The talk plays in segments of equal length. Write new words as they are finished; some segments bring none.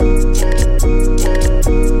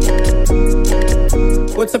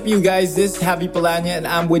What's up, you guys? This is Javi Palanya, and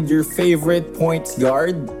I'm with your favorite points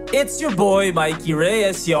guard. It's your boy, Mikey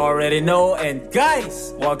Reyes, you already know. And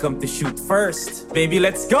guys, welcome to Shoot First. Baby,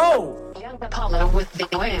 let's go! Young Apollo with the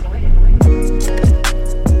win.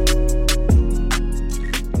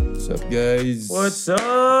 What's up, guys? What's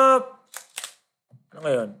up? Ano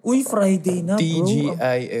ngayon? Uy, Friday na, bro.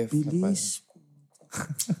 TGIF. Bilis.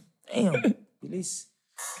 Damn, bilis.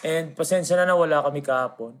 And pasensya na wala kami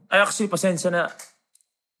kahapon. Ay, actually, pasensya na.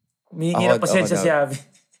 Humihingi ng pasensya si Javi.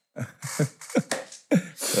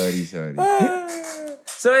 Sorry.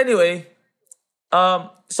 So anyway,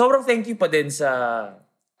 sobrang thank you pa din sa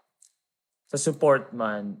support,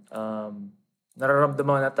 man.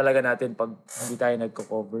 Nararamdaman na talaga natin pag hindi tayo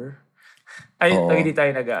nagko-cover. Ay, pag hindi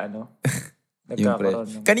tayo nagkakaroon.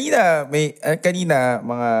 Kanina,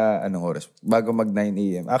 mga anong oras, bago mag 9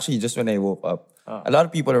 a.m. Actually, just when I woke up, a lot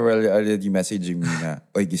of people are already messaging me na,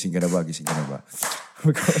 oy, gising ka na ba? Gising na ako.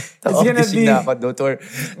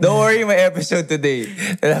 Don't worry, my episode today.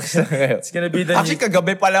 Relax na kayo. It's gonna be the Actually,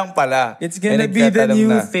 kagabi pa lang pala. It's gonna be the new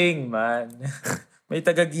thing, man. May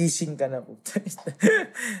tagagising ka na po.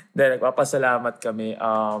 Dahil nagpapasalamat kami.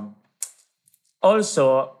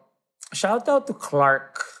 Also, shout out to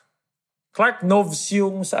Clark. Clark Novs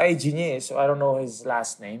yung sa IG niya eh. So I don't know his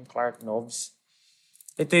last name. Clark Novs.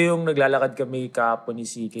 Ito yung naglalakad kami kahapon ni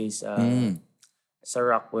CK sa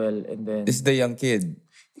Rockwell. And then... Is the young kid?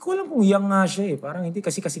 Hindi ko alam kung young nga siya eh. Parang hindi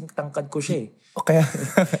kasi kasing tangkad ko siya eh. Okay.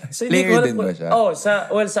 So, player din ba siya?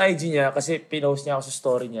 Sa IG niya kasi pinost niya ako sa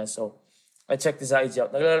story niya. So I checked his IG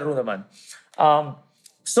out. Naglalaro naman.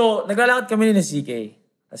 So naglalakad kami ni CK.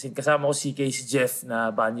 Kasi kasama ko CK, si Jeff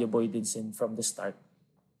na Banyo Boy din from the start.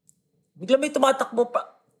 Bigla may tumatakbo pa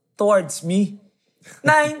towards me.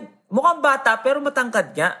 Mukhang bata pero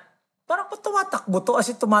matangkad nga. Parang pa tumatakbo to?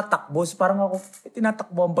 As in tumatakbo. Parang ako,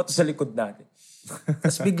 tinatakboan ba to sa likod natin?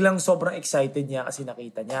 Tapos biglang sobrang excited niya kasi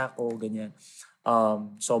nakita niya ako, ganyan.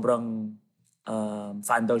 Sobrang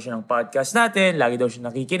fan daw siya ng podcast natin. Lagi daw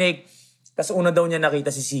siya nakikinig. Tapos una daw niya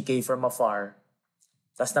nakita si CK from afar.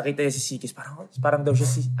 Tapos nakita niya si CK. Parang daw siya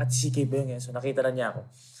si CK ba yun? So nakita na niya ako.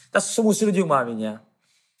 Tapos sumusunod yung mami niya.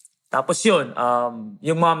 Tapos yun,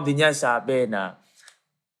 yung mom din niya sabi na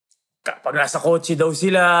pag nasa kotse daw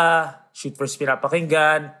sila, shoot first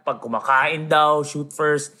pinapakinggan. Pag kumakain daw, shoot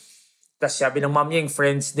first. Tapos sabi ng mom niya, yung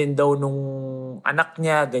friends din daw nung anak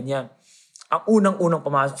niya, ganyan. Ang unang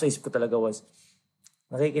pumasok sa isip ko talaga was,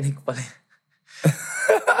 nakikinig pala.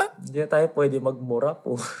 Hindi na tayo pwede magmura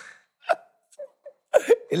po.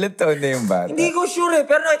 Ilan taon na yung bata? Hindi ko sure eh.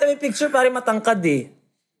 Pero nakita may picture parang matangkad eh.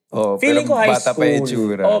 Oh, feeling ko high bata school. Pa yung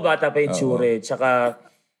tsura. Bata pa yung tsura. Tsaka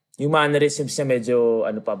yung mannerisms niya medyo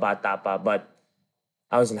bata pa. But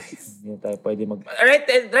I was like, hindi na tayo pwede Right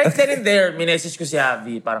then and there, minessage ko si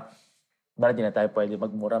Javi. Parang di na tayo pwede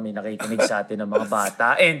magmura. May nakikinig sa atin ng mga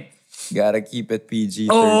bata. And gotta keep it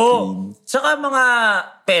PG-13. Oo. Tsaka mga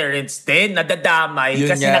parents din, nadadamay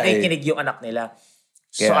yun kasi nakikinig yung anak nila.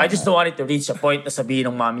 So Kaya, I just don't want it to reach a point na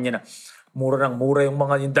sabihin ng mami niya na mura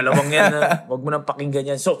yung dalawang yan. Huwag mo nang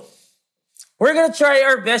pakinggan yan. So, we're gonna try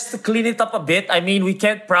our best to clean it up a bit. I mean, we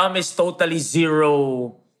can't promise totally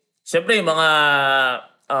zero. Siyempre, yung mga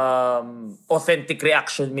authentic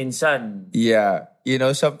reaction minsan. Yeah. You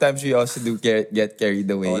know, sometimes we also do get carried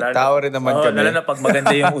away. Tao rin naman kami. Lalo na pag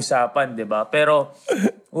maganda yung usapan, di ba? Pero,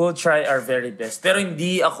 we'll try our very best. Pero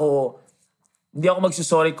hindi ako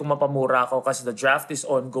magsusorry kung mapamura ako kasi the draft is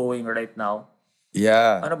ongoing right now.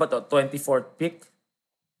 Yeah. Ano ba to? 24th pick?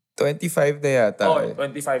 25 na yata.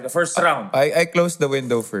 25. The first round. I closed the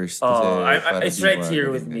window first. It's right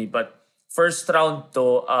here with me. But first round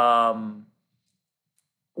to,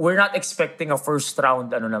 we're not expecting a first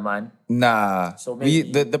round naman. Nah. So maybe,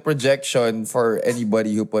 the projection for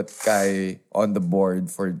anybody who put Kai on the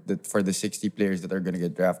board for the 60 players that are gonna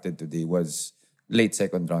get drafted today was late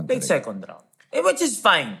second round. Second round. Which is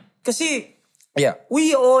fine. Kasi yeah,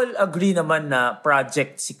 we all agree naman na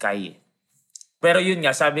project si Kai. Pero yun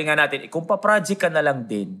nga, sabi nga natin, kung pa-project ka na lang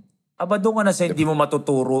din, doon ka na sa hindi mo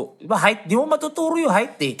matuturo. Diba, height? Di mo matuturo yung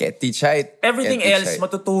height eh. Can't teach height. Everything else,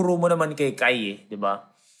 matuturo mo naman kay Kai eh. Diba?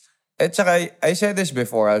 At saka, I said this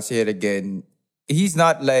before, I'll say it again. He's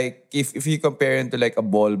not like, if you compare him to like a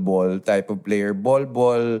ball type of player, ball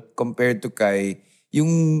compared to Kai,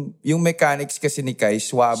 yung mechanics kasi ni Kai,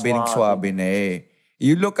 swabe na eh.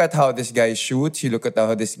 You look at how this guy shoots, you look at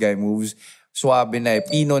how this guy moves, swabe na eh,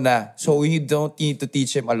 pino na. So you don't need to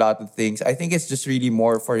teach him a lot of things. I think it's just really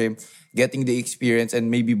more for him getting the experience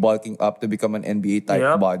and maybe bulking up to become an NBA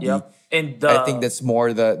type body. And I think that's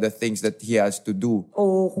more the things that he has to do.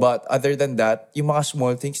 Oh. But other than that, yung mga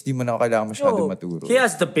small things, di mo na kailangan masyado maturo. He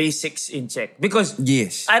has the basics in check. Because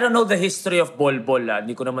Yes. I don't know the history of Bol Bol.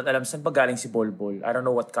 Hindi ko naman alam saan pa galing si Bol Bol. I don't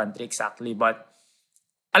know what country exactly. But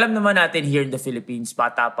alam naman natin here in the Philippines,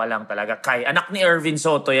 bata pa lang talaga. Anak ni Ervin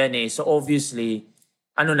Soto yan eh. So obviously,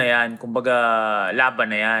 ano na yan, kumbaga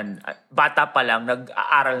laban na yan. Bata pa lang,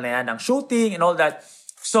 nag-aaral na yan ng shooting and all that.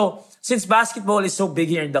 So, since basketball is so big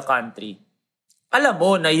here in the country, alam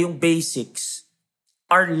mo na yung basics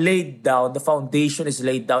are laid down, the foundation is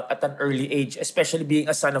laid down at an early age, especially being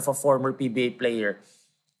a son of a former PBA player.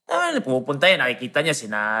 Pumupunta yan, nakikita niya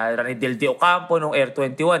sina Ranidel de Ocampo nung Air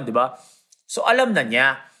 21, di ba? So, alam na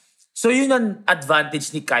niya. So, yun ang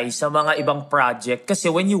advantage ni Kai sa mga ibang project.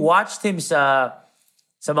 Kasi when you watched him sa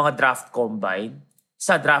mga draft combine,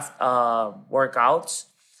 sa draft workouts,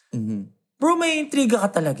 bro, may intriga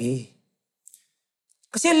ka talaga eh.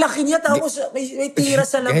 Kasi laki niya, tapos may tira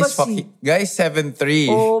sa labas Guys,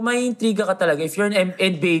 7'3". Oo, may intriga ka talaga. If you're an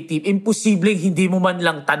NBA team, imposibleng hindi mo man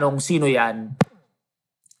lang tanong sino yan.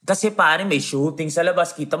 Kasi pare, may shooting sa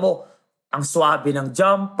labas. Kita mo, ang swabe ng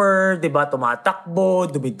jumper, di ba? Tumatakbo,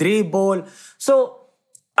 dumidribble. So,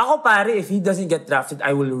 ako pare, if he doesn't get drafted,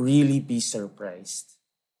 I will really be surprised.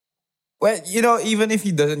 Well, even if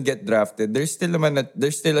he doesn't get drafted, there's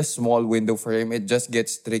still a small window for him. It just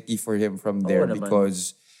gets tricky for him from there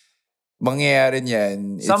because mangyayari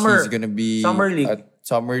niyan, he's gonna be at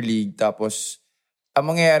Summer League. Tapos,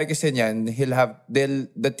 ang mangyayari kasi niyan,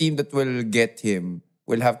 the team that will get him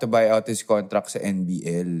will have to buy out his contract sa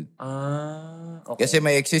NBL. Okay. Kasi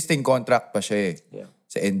may existing contract pa siya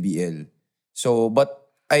sa NBL. So, but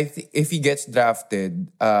if he gets drafted,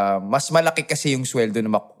 mas malaki kasi yung sweldo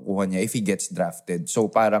na makukuha niya if he gets drafted. So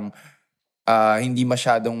parang hindi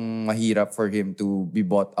masyadong mahirap for him to be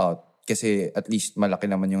bought out kasi at least malaki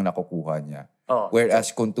naman yung nakukuha niya.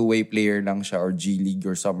 Whereas kung two-way player lang siya or G League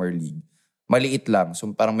or Summer League, maliit lang. So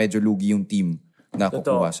parang medyo lugi yung team na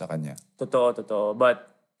kukuha sa kanya. Totoo. But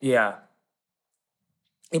yeah,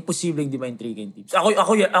 imposibleng di ma-intrigue yung teams.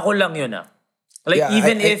 Ako lang yun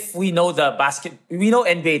if we know we know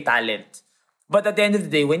NBA talent. But at the end of the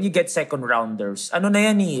day, when you get second rounders, ano na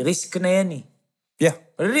yan risk na yan Yeah.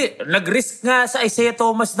 Nag-risk nga sa Isaiah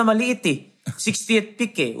Thomas na maliit 60th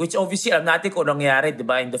pick which obviously alam natin kung nangyari, di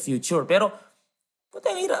ba, in the future. Pero,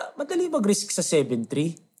 madali mag-risk sa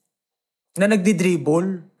 7-3 na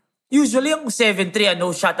nagdi-dribble. Usually, yung 7-3,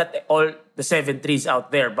 no shot at all the 7-3s out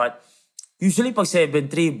there. But, usually pag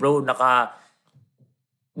 7-3, bro,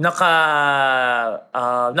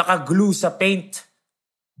 naka-glue sa paint.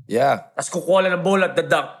 Yeah. Tapos kukuha lang ng bola at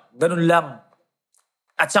dadak. Ganun lang.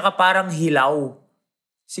 At saka parang hilaw.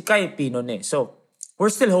 Si Kai Pinon So, we're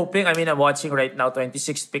still hoping. I mean, I'm watching right now,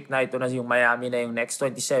 26th pick na ito na yung Miami na yung next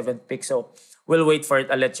 27th pick. So, we'll wait for it.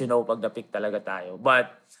 I'll let you know pag na-pick talaga tayo. But,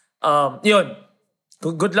 yun.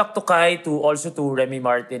 Good luck to Kai, also to Remy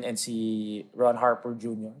Martin and si Ron Harper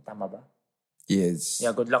Jr. Tama ba? Yes. Yeah,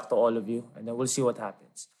 good luck to all of you. And then we'll see what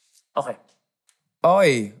happens. Okay.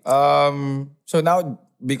 So now,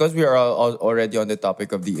 because we are already on the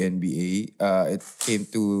topic of the NBA, it came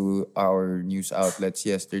to our news outlets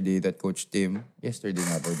yesterday that Coach Tim, not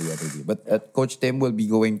the other day, but Coach Tim will be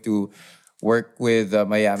going to work with the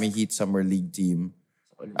Miami Heat Summer League team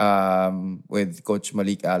with Coach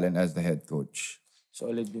Malik Allen as the head coach.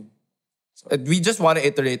 Solid din. We just want to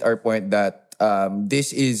iterate our point that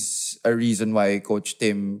this is a reason why Coach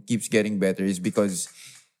Tim keeps getting better is because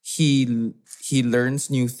he learns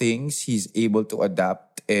new things, he's able to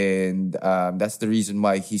adapt, and that's the reason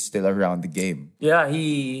why he's still around the game. Yeah,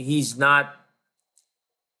 he's not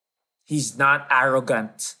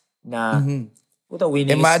arrogant na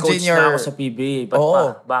winning coach na ako sa PBA.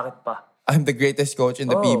 Bakit pa? I'm the greatest coach in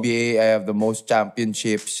the PBA. I have the most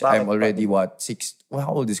championships. I'm already how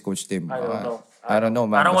old is Coach Tim? I don't know,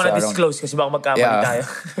 man. I don't want to disclose kasi baka magkamali tayo.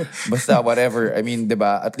 Basta whatever. I mean,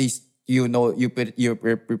 diba, at least you're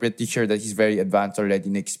pretty sure that he's very advanced already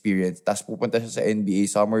in experience. Tapos pupunta siya sa NBA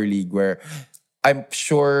Summer League where I'm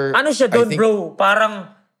sure... Ano siya doon, bro? Parang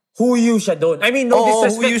huyu siya doon. I mean, no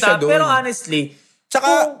disrespect pero honestly...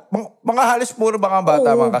 Tsaka, mga halos puro mga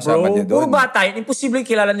bata mga kasama niya doon. Puro bata yun. Imposibleng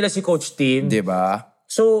kilala nila si Coach Tim. Diba?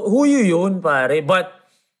 So, huyu yun, pare. But,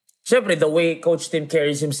 syempre, the way Coach Tim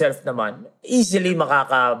carries himself naman, easily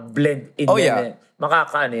makaka-blend in yan.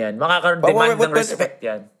 Makaka-demand ng respect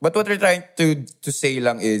yan. But what we're trying to say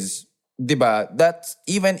lang is, diba, that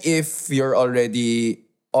even if you're already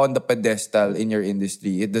on the pedestal in your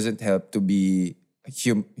industry, it doesn't help to be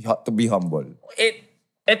humble.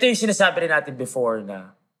 Ito yung sinasabi rin natin before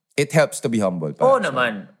na It helps to be humble. Oo Parang.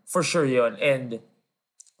 naman. For sure yun. And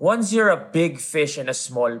once you're a big fish in a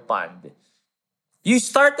small pond, you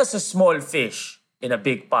start as a small fish in a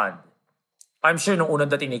big pond. I'm sure nung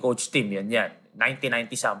unang dating ni Coach Tim, yan.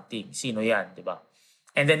 1990-something. Sino yan, di ba?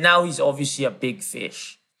 And then now he's obviously a big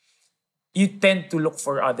fish. You tend to look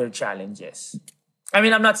for other challenges. I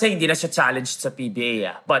mean, I'm not saying hindi na siya challenged sa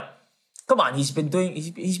PBA, but come on, he's been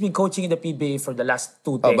coaching in the PBA for the last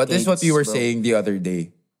 2 decades. But this is what you were bro. saying the other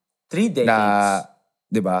day. 3 decades. Na,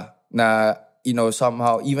 di ba? Na,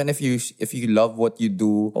 somehow, even if you love what you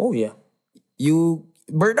do, Oh, yeah.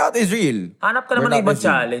 burnout is real. Hanap ka naman ng ibang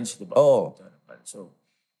challenge, di ba? Oo. So,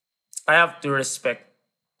 I have to respect,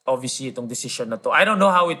 obviously, itong decision na to. I don't know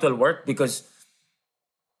how it will work because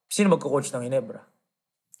sino magko-coach ng Ginebra?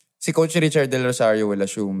 Si Coach Richard Del Rosario will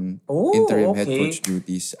assume interim head coach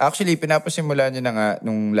duties. Actually, pinapasimula niya na nga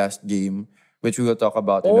nung last game, which we will talk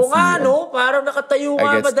about in a few. Oo nga, no? Parang nakatayo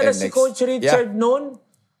nga madalas si Coach Richard noon.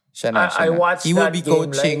 Siya na. I watched He will that be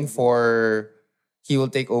game coaching live. he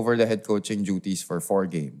will take over the head coaching duties for 4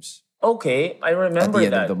 games. Okay, I remember at the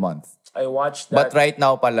end that. of the month. I watched that. But right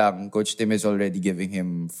now pa lang, Coach Tim is already giving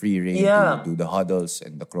him free reign Yeah. to do the huddles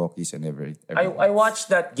and the croquis and everything. I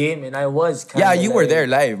watched that game and I was kind Yeah, you were there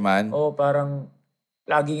live, man. Oh, parang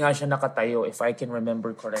lagi nga siya nakatayo if I can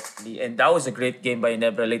remember correctly. And that was a great game by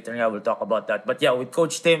Ginebra. Later nga we'll talk about that. But yeah, with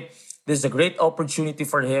Coach Tim, this is a great opportunity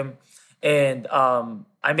for him. And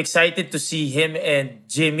I'm excited to see him and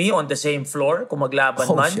Jimmy on the same floor kung maglaban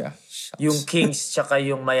man. Yeah. Yung Kings tsaka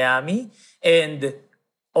yung Miami. And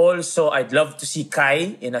also, I'd love to see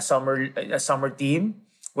Kai in a summer team,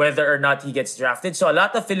 whether or not he gets drafted. So a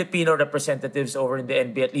lot of Filipino representatives over in the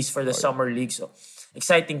NBA, at least for the summer league. So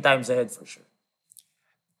exciting times ahead for sure.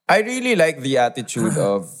 I really like the attitude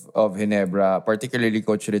of Ginebra, particularly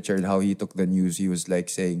Coach Richard, how he took the news. He was like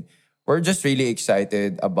saying, we're just really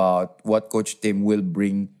excited about what Coach Tim will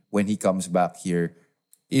bring when he comes back here.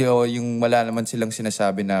 Yung wala naman silang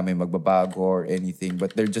sinasabi na may magbabago or anything,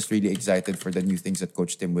 but they're just really excited for the new things that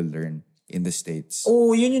Coach Tim will learn in the States.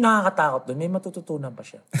 Oh, yun yung nakakatakot doon. May matututunan pa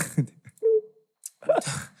siya.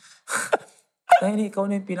 Dahil ikaw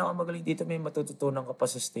na yung pinakamagaling dito, may matututunan ka pa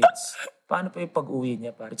sa States. Paano pa yung pag-uwi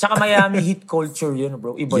niya, pare? Tsaka Miami Heat culture yun,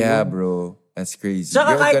 bro. Iba Yeah, yun. bro. That's crazy.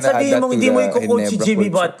 Tsaka You're kahit gonna add sabihin that mong to hindi mo the i-coach si Ginebra Jimmy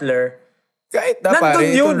culture. Butler, Kahit na, pare,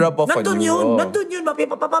 nandun yun. it'll rub off on Nandun you. yun. Oh. Nandun yun.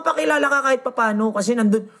 Mapapakilala ka kahit papano. Kasi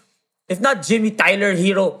nandun. If not Jimmy, Tyler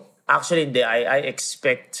Hero. Actually, hindi. I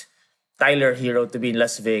expect Tyler Hero to be in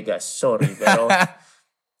Las Vegas. Sorry. Pero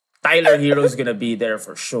Tyler Hero's gonna be there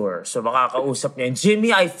for sure. So makakausap niya. And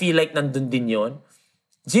Jimmy, I feel like nandun din yun.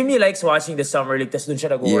 Jimmy likes watching the Summer League. Tas dun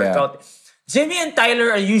siya nag-workout. Yeah. Jimmy and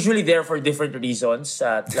Tyler are usually there for different reasons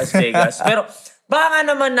at Las Vegas. Pero baka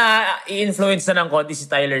naman na i-influence na ng konti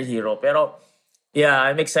si Tyler Hero. Pero yeah,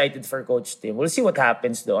 I'm excited for Coach Tim. We'll see what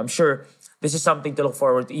happens though. I'm sure this is something to look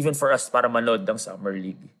forward to even for us para manood ng Summer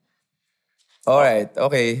League. Alright,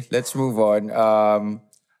 okay. Let's move on.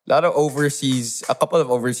 A couple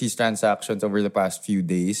of overseas transactions over the past few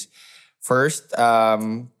days. First,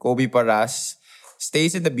 Kobe Paras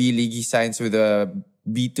stays in the B-League. He signs with a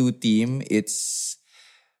B2 team. It's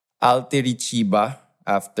Altericiba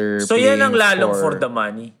after So playing yan ang lalong for the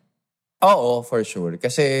money. Oo, for sure.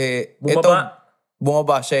 Kasi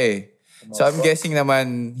bumaba siya eh. So I'm guessing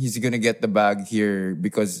naman he's gonna get the bag here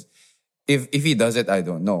because if he does it, I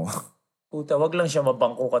don't know. Puta, wag lang siya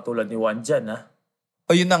mabangko katulad ni Juan dyan, ha?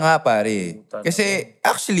 O yun na nga, pare. Puta, Kasi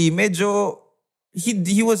actually, medyo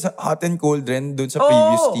he was hot and cold rin dun sa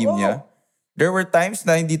previous team niya. There were times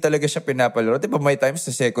na hindi talaga siya pinapalaro. Diba may times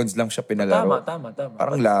na seconds lang siya pinalaro. Tama.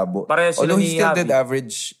 Parang labo. Although he still did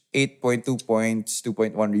average 8.2 points,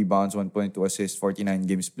 2.1 rebounds, 1.2 assists, 49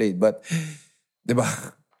 games played. But, diba?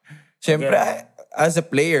 Siyempre, as a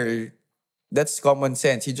player, that's common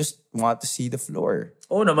sense. You just want to see the floor.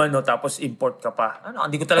 Oo naman, no? Tapos import ka pa.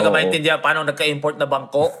 Hindi ko talaga maintindihan paano nagka-import na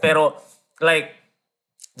bangko. Pero, like,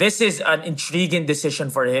 this is an intriguing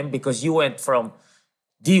decision for him because you went from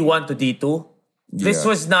D1 to D2. This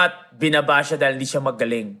was not binaba siya dahil hindi siya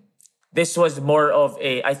magaling. This was more of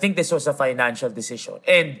I think this was a financial decision.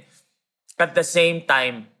 And at the same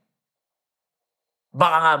time,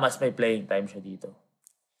 baka nga mas may playing time siya dito.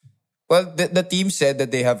 Well, the team said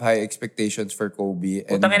that they have high expectations for Kobe.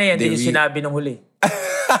 Putang ina yan, hindi yung sinabi nung huli.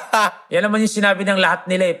 Yan naman yung sinabi ng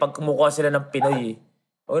lahat nila pag kumukuha sila ng Pinoy.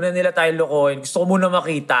 Huwag na nila tayo lokohin. Gusto ko muna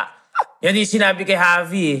makita. Yan yung sinabi kay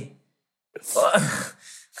Javi.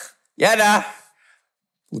 Yan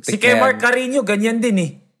Si Kemar Carino, ganyan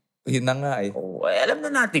din Yun na nga alam na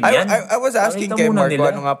natin yan. I was asking Kemar kung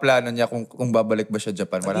ano nga plano niya kung babalik ba siya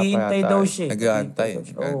Japan. Wala pa Naghihintay yata. daw siya. Nag-aantay.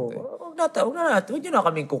 huwag nyo na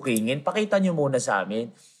kaming cookingin. Pakita nyo muna sa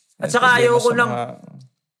amin. At saka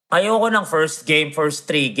ayoko ng first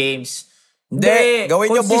 3 games. Hindi,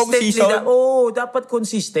 gawin nyo buong season. Dapat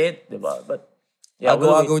consistent, di ba? But,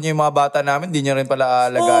 agaw-agaw nyo yung mga bata namin, di nyo rin pala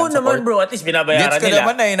aalagaan sa naman court. bro, at least binabayaran Gets ka nila.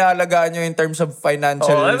 naman na inaalagaan nyo in terms of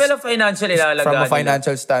financial... financial ilaalagaan from a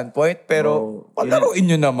financial standpoint, pero palaruin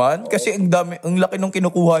nyo naman. Kasi ang laki nung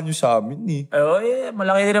kinukuha nyo sa amin eh.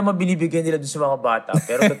 Malaki din naman binibigyan nila dun sa mga bata.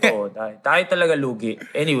 Pero totoo, tayo talaga lugi.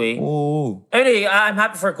 Anyway, I'm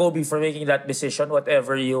happy for Kobe for making that decision,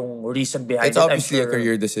 whatever yung reason behind it. It's obviously a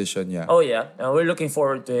career decision, yeah. Oh yeah, we're looking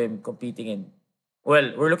forward to him competing in...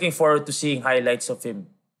 Well, we're looking forward to seeing highlights of him.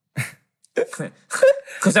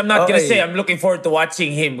 Because I'm not gonna say I'm looking forward to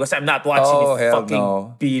watching him because I'm not watching the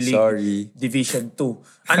fucking B-League Division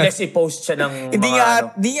 2. Unless i-post siya ng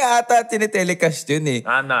Hindi nga ata tinetelecast yun eh.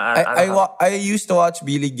 I used to watch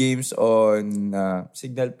B-League games on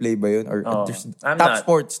Signal Play ba yun? Or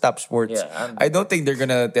Top Sports. Yeah, I don't think they're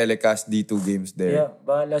gonna telecast D2 games there. Yeah,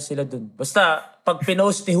 bahala sila dun. Basta, pag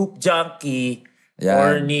pinost ni Hoop Junkie,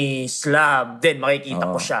 or ni Slam, then makikita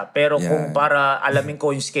ko siya. Pero kung para alamin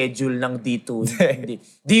ko yung schedule ng D2, hindi.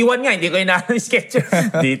 D1 nga, hindi ko inaano yung schedule.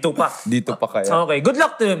 D2 pa. D2 pa kaya. Okay, good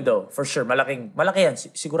luck to him though. For sure, malaki yan.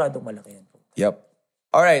 Siguradong malaki yan. Yep.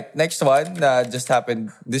 Alright, next one just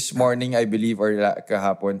happened this morning, I believe, or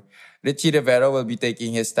kahapon. Richie Rivera will be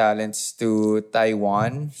taking his talents to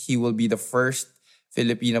Taiwan. He will be the first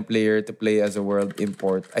Filipino player to play as a world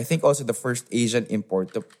import. I think also the first Asian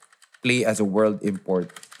import to play as a world import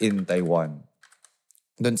in Taiwan.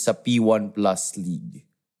 Doon sa P1 Plus League.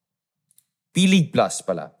 P-League Plus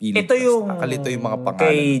pala. P-League ito Plus. yung Nakalito yung mga pangalan.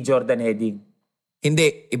 kay Jordan Heading.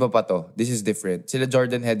 Hindi, iba pa to. This is different. Sila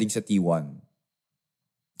Jordan Heading sa T1.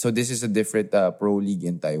 So this is a different pro league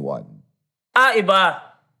in Taiwan. Iba.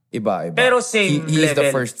 Iba. Pero same he is the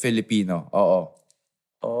level. first Filipino. Oo.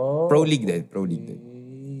 Pro league din.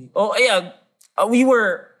 Yeah. We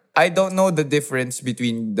were... I don't know the difference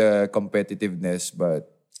between the competitiveness,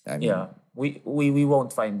 but I mean, yeah, we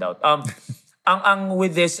won't find out. Ang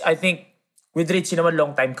with this, I think with Richie naman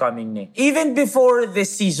long time coming na. Even before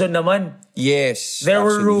this season naman. Yes. There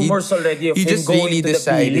were rumors already of him going to the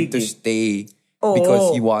decided to stay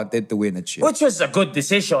because he wanted to win a chip. Which was a good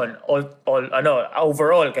decision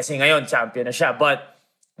overall kasi ngayon champion na siya. But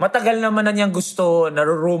matagal naman na niyang gusto,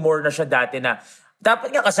 narurumor na siya dati na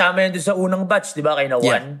dapat nga kasama yan doon sa unang batch, di ba? Kay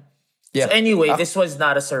Nawan. Yeah. So anyway, this was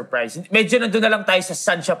not a surprise. Medyo nandun na lang tayo sa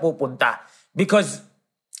saan siya pupunta. Because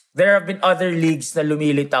there have been other leagues na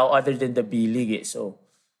lumilitaw other than the B-League. So,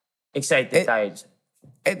 excited tayo.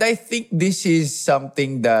 And I think this is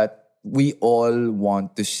something that we all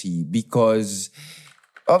want to see because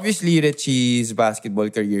obviously Richie's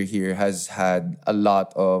basketball career here has had a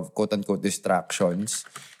lot of quote-unquote distractions.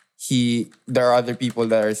 There are other people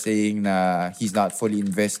that are saying na he's not fully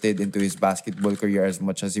invested into his basketball career as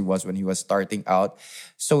much as he was when he was starting out.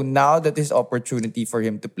 So now that this opportunity for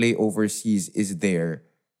him to play overseas is there,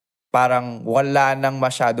 parang wala nang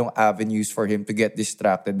masyadong avenues for him to get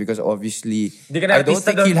distracted because obviously, I don't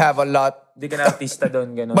think he'll have a lot. Di ka na artista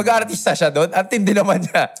doon, gano'n. Mag-artista siya doon? Ang tindi naman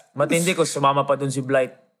niya. Matindi ko, sumama pa doon si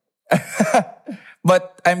Blight.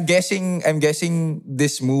 But I'm guessing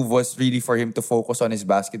this move was really for him to focus on his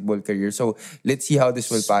basketball career. So let's see how this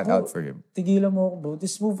will pan out for him. Tigilan mo ako, bro.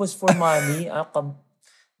 This move was for money.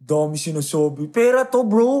 Dami sinasabi. Pera to,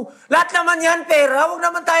 bro. Lahat naman yan, pera. Huwag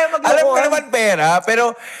naman tayo maglokohan. Alam ko naman pera,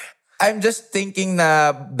 pero I'm just thinking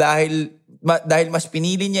na dahil mas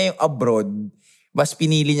pinili niya yung abroad, mas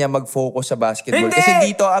pinili niya mag-focus sa basketball. Hindi!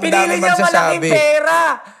 Kasi dito ang dami magsasabi. Pinili niya malaking pera.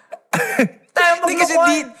 Tayo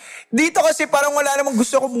maglokohan. Dito kasi parang wala namang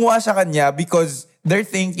gusto kumuha sa kanya because they're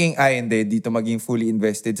thinking, hindi, dito maging fully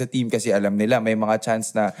invested sa team kasi alam nila may mga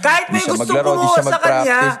chance na kahit may di siya gusto maglaro, di kumuha siya sa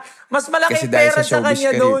kanya, mas malaking pera sa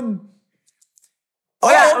kanya doon.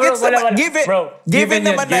 Given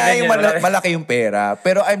naman na yung malaki yung pera.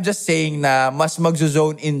 Pero I'm just saying na mas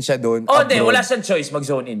mag-zone in siya doon. Hindi. Wala siyang choice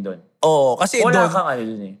mag-zone in doon. Kasi wala doon, kang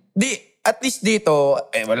dun eh. At least dito,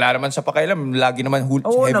 wala naman sa pakialam. Lagi naman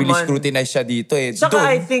heavily scrutinized siya dito eh.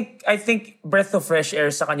 Saka I think breath of fresh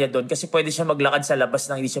air sa kanya doon kasi pwede siya maglakad sa labas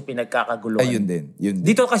nang hindi siya pinagkakaguluhan. Ayun din.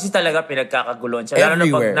 Dito kasi talaga pinagkakaguluhan siya. Lalo na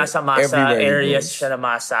pag nasa masa areas siya na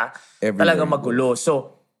masa, talagang magulo.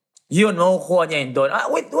 So, yun, makukuha niya yun doon.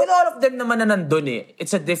 With all of them naman na nandun eh.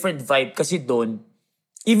 It's a different vibe kasi doon.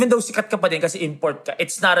 Even though sikat ka pa din kasi import ka,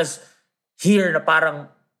 it's not as here na parang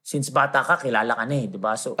since bata ka, kilala ka na eh.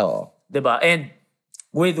 Diba? So, diba? And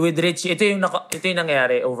with Richie, ito yung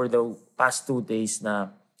nangyayari over the past 2 days na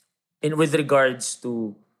with regards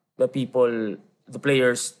to the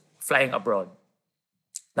players flying abroad.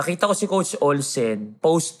 nakita ko si Coach Olsen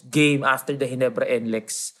post-game after the Ginebra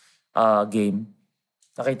NLEX game.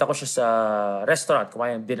 Nakita ko siya sa restaurant.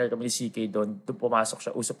 Kumain, dinner kami ni CK doon. Doon pumasok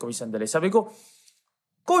siya. Usap kami sandali. Sabi ko,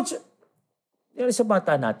 Coach, yan sa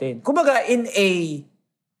bata natin. Kumbaga, in a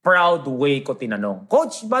proud way ko tinanong,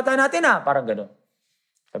 Coach, bata natin parang gano'n.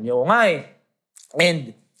 Sabi niya, oo nga eh.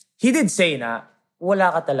 And he did say na,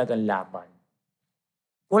 wala ka talagang laban.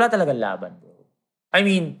 Wala talagang laban, bro. I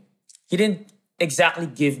mean, he didn't exactly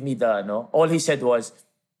give me the, all he said was,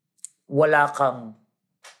 wala kang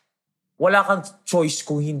choice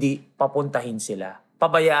kung hindi papuntahin sila.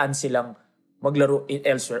 Pabayaan silang maglaro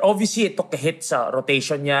elsewhere. Obviously, it took a hit sa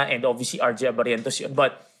rotation niya and obviously RJ Barrientos yun.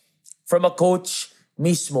 But from a coach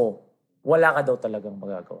mismo, wala ka daw talagang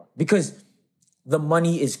magagawa. Because the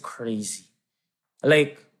money is crazy.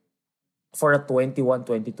 Like, for a 21,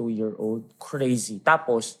 22-year-old, crazy.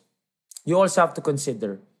 Tapos, you also have to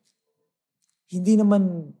consider, hindi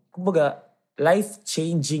naman, kumbaga,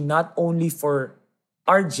 life-changing not only for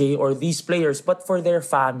RJ or these players, but for their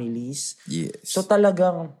families. Yes. So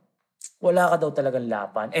talagang, wala ka daw talagang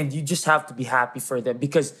laban. And you just have to be happy for them.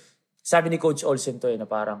 Because, sabi ni Coach Olsen to na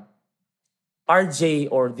parang, RJ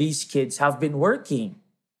or these kids have been working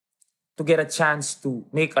to get a chance to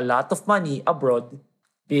make a lot of money abroad,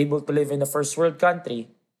 be able to live in a first world country.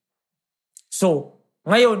 So,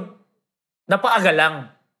 ngayon, napaaga lang.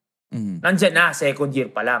 Nandyan na, second year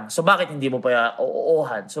pa lang. So, bakit hindi mo pa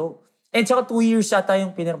uuuhan? So, and saka 2 years ata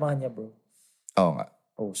yung pinirmahan niya, bro. Oo nga.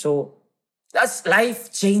 Oh, so, that's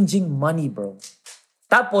life-changing money, bro.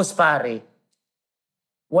 Tapos, pare,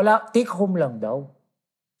 take home lang daw.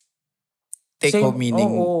 Take home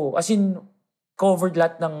meaning? Oo, as in, covered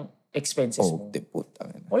lahat ng expenses mo.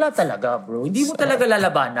 Wala talaga, bro. Hindi mo talaga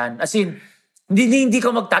lalabanan. As in, hindi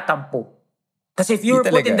ka magtatampo. Kasi if you're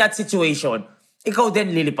put in that situation, ikaw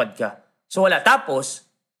din lilipad ka. So wala. Tapos,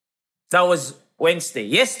 that was Wednesday.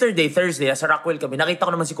 Yesterday, Thursday, sa Rockwell kami, nakita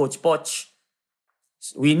ko naman si Coach Poch.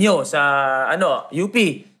 Winyo sa, UP.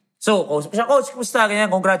 So, kausap siya, Coach, kumusta? Ganyan,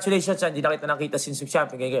 congratulations. Hindi na kita nakita since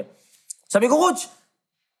champion. Ganyan. Sabi ko, Coach,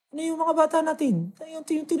 ano yung mga bata natin?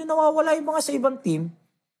 Yung nawawala yung mga sa ibang team.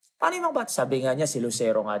 Paano yung mga bata? Sabi nga niya, si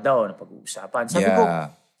Lucero nga daw na pag-uusapan. Sabi ko,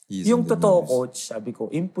 yung totoo, Coach, sabi ko,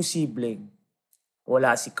 imposibleng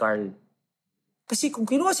wala si Carl. Kasi kung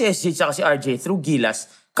kinuha si SJ at si RJ through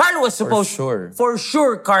Gilas, Carl was supposed... For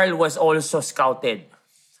sure, Carl was also scouted.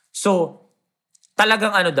 So,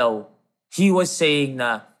 talagang he was saying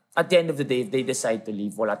na at the end of the day, if they decide to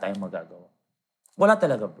leave, wala tayong magagawa. Wala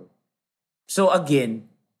talaga, bro. So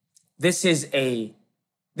again, this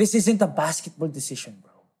isn't a basketball decision,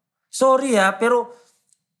 bro. Sorry pero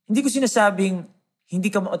hindi ko sinasabing hindi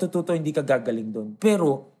ka matututo, hindi ka gagaling doon.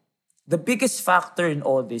 Pero the biggest factor in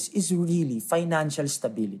all this is really financial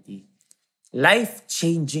stability.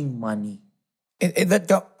 Life-changing money. And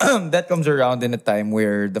that comes around in a time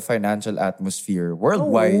where the financial atmosphere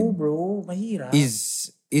worldwide mahirap.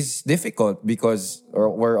 is difficult because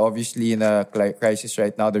we're obviously in a crisis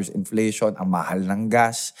right now. There's inflation, ang mahal ng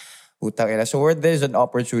gas. So where there's an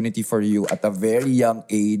opportunity for you at a very young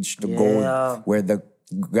age to go where the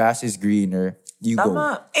grass is greener, you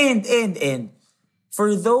Tama. go. And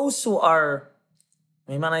for those who are,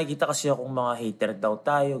 may mga nakikita kasi akong mga hater daw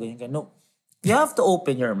tayo, ganyan. No. You have to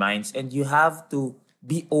open your minds and you have to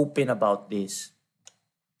be open about this.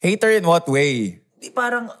 Hater in what way? Di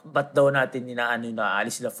parang, ba't daw natin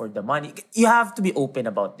inaalis sila for the money? You have to be open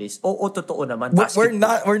about this. Oo, totoo naman.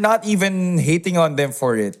 We're not even hating on them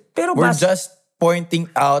for it. Pero we're just pointing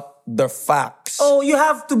out the facts. Oh, you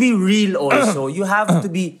have to be real also. You have to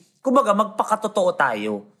be, kumbaga, magpakatotoo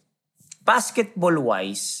tayo.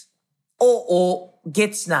 Basketball-wise,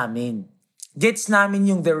 gets namin. Gets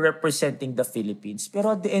namin yung they're representing the Philippines.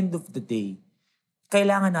 Pero at the end of the day,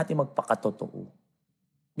 kailangan natin magpakatotoo.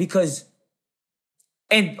 Because,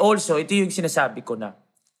 and also, ito yung sinasabi ko na,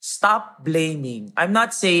 stop blaming. I'm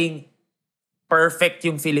not saying perfect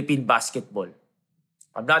yung Philippine basketball.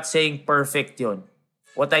 I'm not saying perfect yun.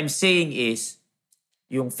 What I'm saying is,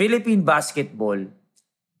 yung Philippine basketball,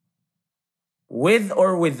 with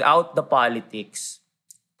or without the politics,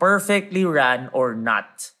 perfectly ran or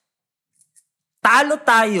not, talo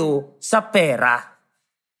tayo sa pera.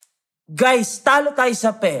 Guys, talo tayo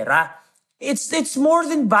sa pera. It's more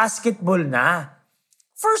than basketball na.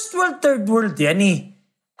 First world, third world yan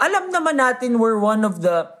Alam naman natin we're one of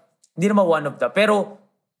the, hindi naman one of the, pero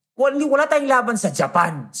wala tayong laban sa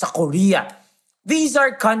Japan, sa Korea. These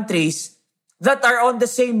are countries that are on the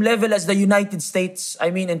same level as the United States. I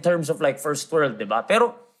mean, in terms of like first world, diba?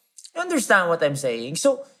 Pero, you understand what I'm saying?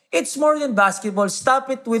 So, It's more than basketball.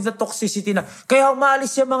 Stop it with the toxicity na, kaya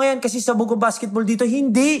umaalis yung mga yan kasi sabog ang basketball dito.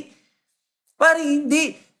 Hindi. Pare,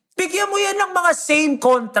 hindi. Bigyan mo yan ng mga same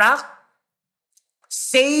contract,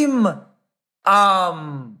 same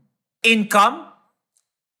income.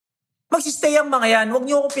 Magsistay ang mga yan. Huwag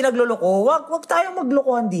niyo akong pinagloloko. Huwag tayong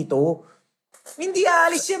maglokohan dito. Hindi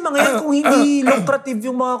aalis yung mga yan kung hindi lucrative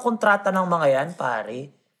yung mga kontrata ng mga yan,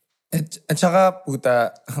 pare. At saka,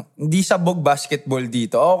 puta, hindi sabog basketball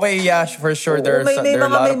dito. Okay, yeah, for sure, there are a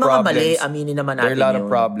lot of problems. Mali, aminin naman There natin are a lot of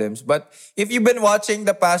problems. But if you've been watching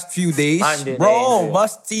the past few days, bro,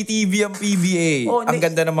 must-see TV ang PBA. Ang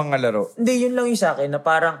ganda ng mga laro. Hindi, yun lang yung sa akin na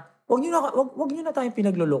parang, wag nyo na tayong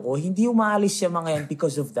pinagluloko. Hindi umaalis yung mga yan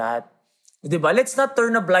because of that. Diba? Let's not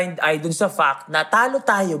turn a blind eye dun sa fact na talo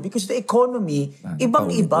tayo because the economy,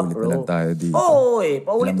 ibang-iba, bro. Paulit-ulit tayo dito. Oo,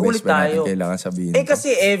 paulit-ulit tayo. Kailangan sabihin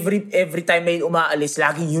kasi every time may umaalis,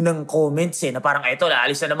 laging yun ang comments na parang eto,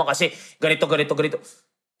 naalis na naman kasi ganito.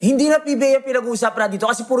 Hindi na PBA ang pinag-uusapan na dito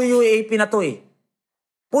kasi puro UAAP na to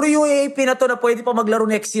Puro UAAP na to na pwede pa maglaro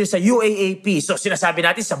next year sa UAAP. So sinasabi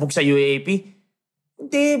natin, sabog sa UAAP?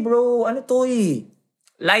 Hindi, bro. Ano to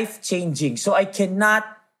life-changing. So I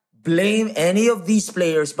cannot blame any of these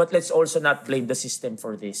players, but let's also not blame the system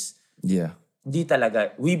for this. Yeah. Hindi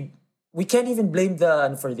talaga. We can't even blame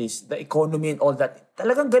the economy and all that.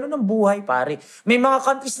 Talagang ganun ang buhay, pare. May mga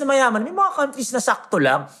countries na mayaman, may mga countries na sakto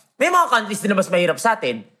lang, may mga countries din na mas mahirap sa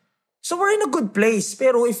atin. So we're in a good place.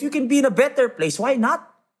 Pero if you can be in a better place, why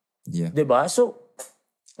not? Yeah. Diba? So,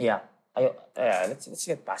 yeah. Let's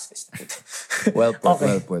get past this. Well put, okay.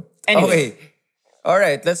 Well put. Anyway. Okay. All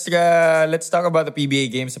right, let's talk about the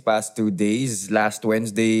PBA games the past 2 days. Last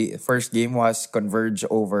Wednesday, first game was Converge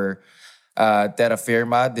over Terra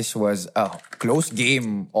Firma. This was a close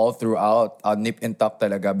game all throughout. Nip and tuck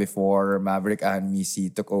talaga before Maverick and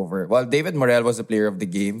Misi took over. Well, David Morel was the player of the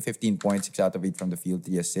game. 15 points, 6 out of 8 from the field,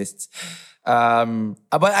 3 assists.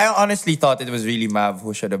 But I honestly thought it was really Mav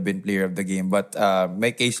who should have been player of the game. But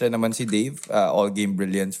may case na naman si Dave. All game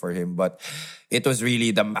brilliance for him. But it was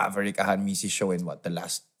really the Maverick Misi show in the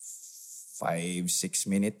last 5-6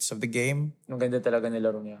 minutes of the game. Ang ganda talaga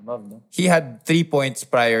nilaro niya, Mav, no? He had 3 points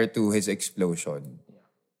prior to his explosion.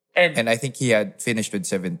 Yeah. And I think he had finished with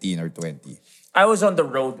 17 or 20. I was on the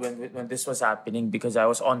road when this was happening because I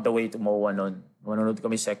was on the way to MOA noon. Manonood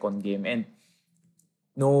kami second game. And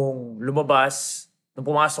nung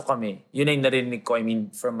pumasok kami, yun ay narinig ko,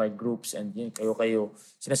 from my groups and yun, kayo,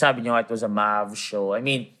 sinasabi niyo it was a Mav show.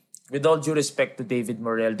 With all due respect to David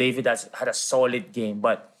Morel, David had a solid game,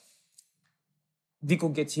 but di ko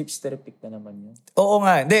get hipster pick na naman yun. Oo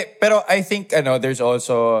nga. Pero I think, there's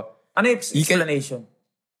also... Ano yung explanation?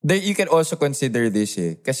 You can also consider this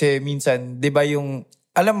Kasi minsan, di ba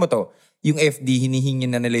alam mo to, yung FD, hinihingi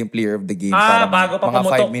na nila yung player of the game. Bago pa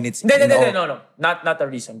mga 5 minutes. No. Not a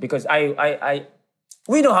reason. Because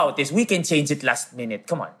we know how it is. We can change it last minute.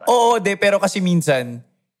 Come on. Oo, pero kasi minsan,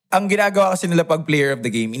 ang ginagawa kasi nila pag player of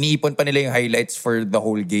the game, iniipon pa nila yung highlights for the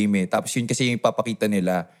whole game Tapos yun kasi yung papakita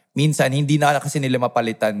nila. Minsan, hindi na kasi nila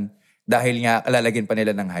mapalitan dahil nga lalagyan pa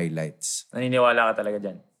nila ng highlights. Naniniwala ka talaga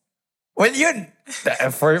dyan? Well, yun.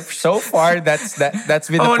 For so far, that's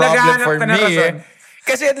been the problem for me.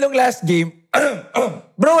 Kasi yung last game...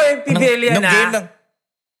 Bro, MPBL yan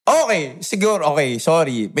Okay, siguro, okay,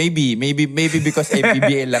 sorry. Maybe because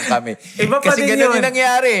MPBL lang kami. Iba pa kasi din ganun yun. yung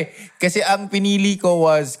nangyari. Kasi ang pinili ko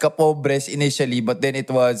was Capobres initially, but then it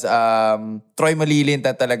was Troy Malilin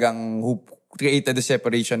na talagang who created the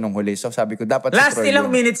separation nung huli. So sabi ko, dapat last si Troy ilang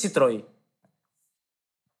yun. minutes si Troy?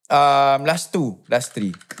 Last two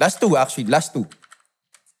actually.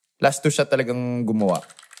 Last two siya talagang gumawa.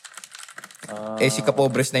 Si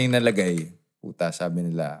Capobres na yung nalagay. Puta, sabi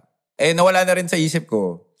nila. Nawala na rin sa isip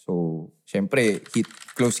ko. So, syempre,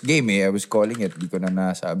 close game I was calling it. Di ko na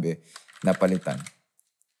nasabi. Napalitan.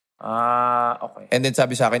 Okay. And then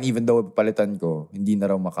sabi sa akin, even though palitan ko, hindi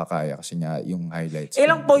na raw makakaya kasi nga yung highlights.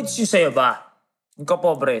 Ilang points yung sa'yo ba? Yung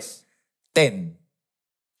Capobres? 10.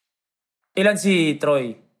 Ilan si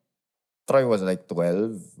Troy? Troy was like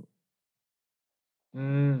 12.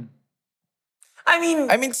 I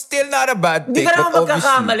mean, still not a bad pick. Hindi ka naman but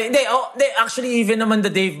magkakamali. Actually, even naman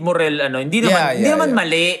the Dave Morel, hindi naman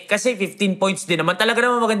mali. Kasi 15 points din naman. Talaga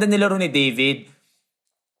naman maganda nilaro ni David.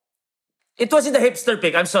 It wasn't the hipster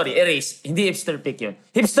pick. I'm sorry, erase. Hindi hipster pick yun.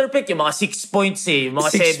 Hipster pick, yung mga 6 points yung mga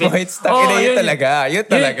 6 7. points. Yun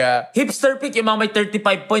talaga. Hipster pick, yung mga may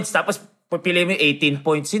 35 points. Tapos, pipili mo yung 18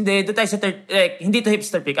 points. Hindi, doon tayo sa hindi to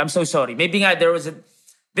hipster pick. I'm so sorry. Maybe nga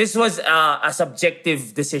this was a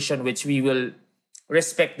subjective decision which we will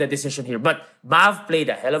respect the decision here. But Mav played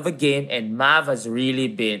a hell of a game and Mav has really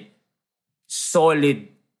been solid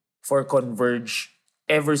for Converge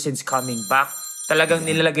ever since coming back. Talagang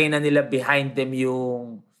nilalagay na nila behind them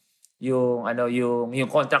yung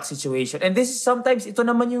contract situation. And this is sometimes, ito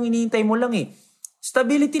naman yung iniintay mo lang eh.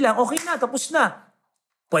 Stability lang, okay na, tapos na.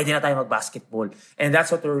 Pwede na tayo mag-basketball. And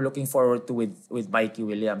that's what we're looking forward to with Mikey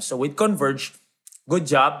Williams. So with Converge, good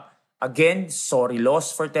job. Again, sorry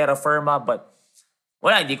loss for Terra Firma, but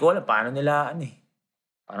hindi ko alam paano nila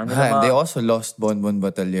They also lost Bonbon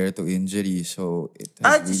Batalier to injury, so it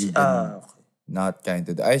has really been not kind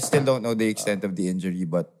of. I still don't know the extent of the injury,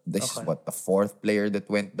 but this is the fourth player that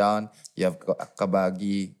went down. You have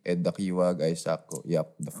Kabagi, Ed Dakiwag, Isako. Yep,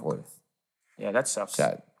 the fourth. Yeah, that sucks.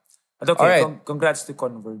 Sad. But okay, right. Congrats to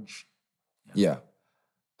Converge. Yeah.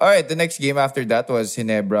 All right, the next game after that was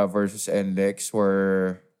Ginebra versus NLEX,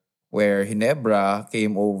 where Ginebra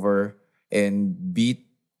came over and beat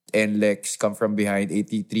NLEX, come from behind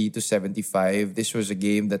 83-75. This was a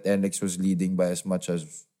game that NLEX was leading by as much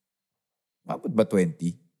as, mabot ba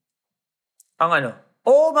 20? Ang ano?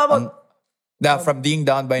 Oo, mabot. From being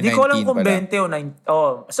down by 19 Hindi ko alam kung pala. 20 o 9.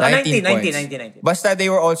 Oh, 19. Basta they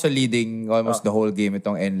were also leading almost the whole game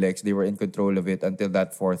itong NLEX. They were in control of it until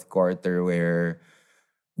that fourth quarter where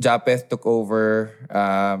Japeth took over.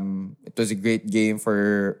 It was a great game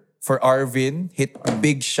for Arvin. Hit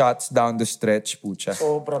big shots down the stretch, pucha.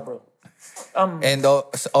 Bro. And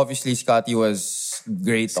obviously Scotty was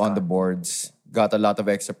great on the boards. Got a lot of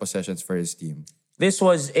extra possessions for his team. This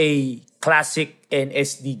was a classic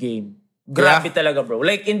NSD game. Grabe talaga, bro.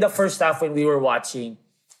 Like in the first half when we were watching,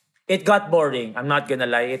 it got boring. I'm not gonna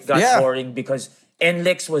lie. It got boring because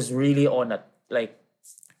NLEX was really on it. Like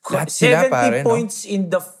 70 points in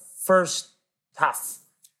the first half.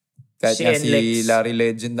 Kahit si Larry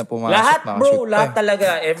Legend na pumasok. Lahat, bro. Lahat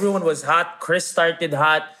talaga. Everyone was hot. Chris started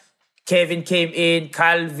hot. Kevin came in.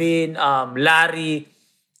 Calvin, Larry,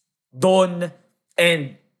 Don,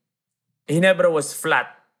 and Ginebra was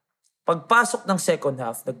flat. Pagpasok ng second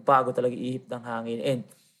half, nagbago talaga ihip ng hangin. And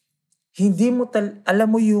hindi mo alam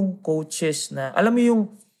mo yung coaches na, alam mo yung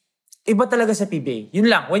iba talaga sa PBA. Yun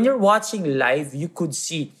lang. When you're watching live, you could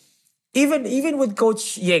see, even with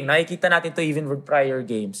Coach Yeng, nakikita natin to even with prior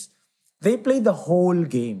games, they played the whole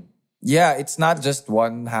game. Yeah, it's not just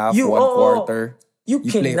one half, one quarter. You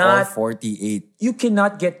play all 48. You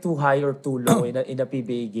cannot get too high or too low in a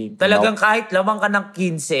PBA game. Talagang kahit lamang ka ng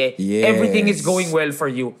 15, everything is going well for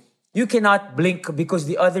you. You cannot blink because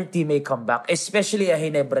the other team may come back, especially a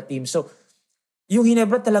Ginebra team. So, yung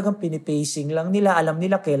Ginebra talagang pinipacing lang nila. Alam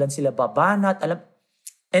nila kailan sila babanat.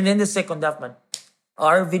 And then the second half, man,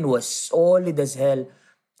 Arvin was solid as hell.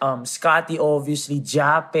 Scotty, obviously.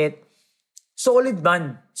 Japeth. Solid,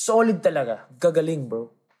 man. Solid talaga. Gagaling, bro.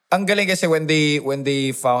 Ang galing kasi when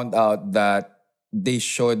they found out that they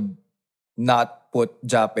should not put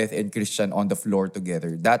Japeth and Christian on the floor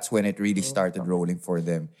together, that's when it really started rolling for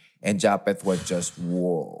them. And Japeth was just,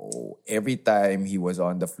 whoa. Every time he was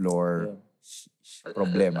on the floor,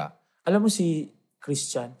 problema. Alam mo si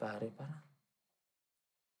Christian, pare, parang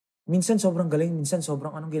minsan sobrang galing, minsan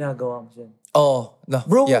sobrang anong ginagawa mo dyan. Oh, no.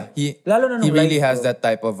 Bro, yeah, lalo na nung he really live, has bro. that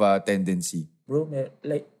type of tendency. Bro,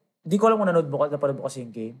 di ko alam kung napanood mo kasi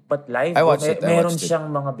yung game. But live, I watched it. Meron siyang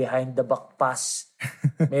mga behind the back pass.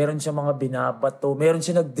 Meron siyang mga binabato. Meron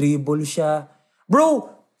siya nag-dribble siya.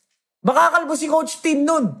 Bro, makakalbo si Coach Tim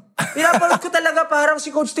nun. Pinapanood ko talaga parang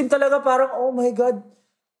si Coach Tim talaga parang, oh my God.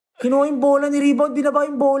 Kinuha yung bola, ni-rebound, binaba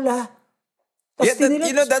yung bola.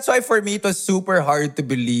 Yeah, that's why for me it was super hard to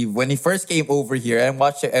believe when he first came over here and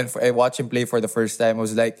I watched him play for the first time. I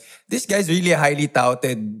was like, this guy's really a highly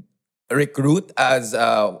touted recruit as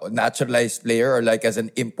a naturalized player or like as an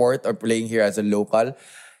import or playing here as a local.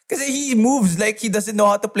 Kasi he moves like he doesn't know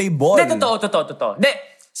how to play ball. Totoo.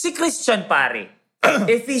 Si Christian, pare,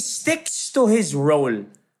 if he sticks to his role,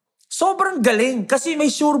 sobrang galing. Kasi may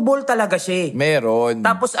sure ball talaga siya. Meron.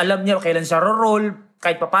 Tapos alam niya kailan siya roll,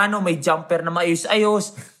 kahit papano may jumper na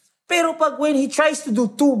maayos-ayos. Pero pag when he tries to do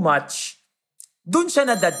too much, dun siya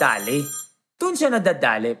nadadali.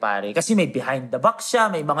 Pare. Kasi may behind the back siya,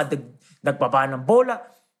 may mga nagbaba ng bola.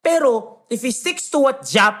 Pero if he sticks to what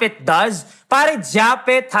Japeth does, pare,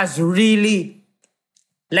 Japeth has really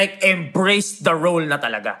like embraced the role na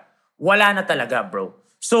talaga. Wala na talaga, bro.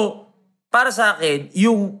 So, para sa akin,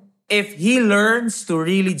 if he learns to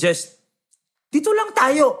really just, dito lang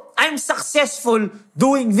tayo. I'm successful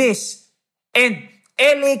doing this. And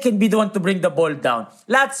LA can be the one to bring the ball down.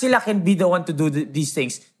 Lahat sila can be the one to do these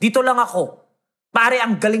things. Dito lang ako. Pare,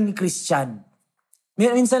 ang galing ni Christian.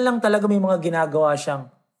 Minsan lang talaga may mga ginagawa siyang,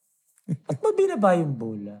 ba't mo binaba yung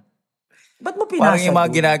bola? Ba't mo pinasa? Parang yung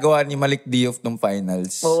mga ginagawa ni Malik Diouf nung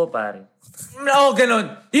finals. Oo, pare. Oo,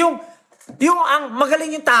 ganun. Yung, ang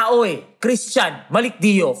magaling yung tao Christian, Malik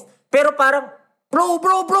Diouf. Pero parang, bro,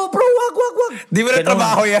 wag. Di ba na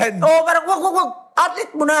trabaho yan? Oo, parang wag.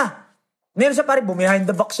 Outlet mo na. Meron siya parang behind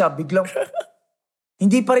the back siya, biglang,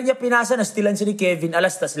 hindi pa rin niya pinasa, nastilan siya ni Kevin,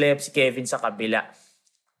 tas layup si Kevin sa kabila.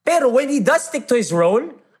 Pero when he does stick to his role,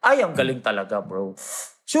 ay, ang galing talaga, bro.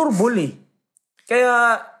 Sure bully.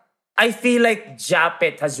 Kaya, I feel like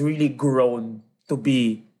Japet has really grown to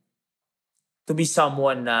be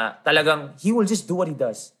someone na talagang he will just do what he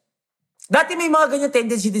does. Dati may mga ganyan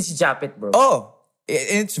tendency din si Japet, bro. Oh,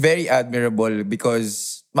 it's very admirable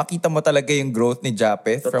because makita mo talaga yung growth ni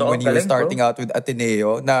Japet from when he was starting out with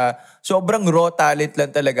Ateneo na sobrang raw talent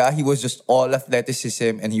lang talaga. He was just all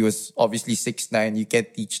athleticism and he was obviously 6'9". You can't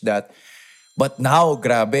teach that. But now,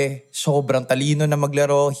 grabe, sobrang talino na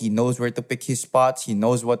maglaro. He knows where to pick his spots. He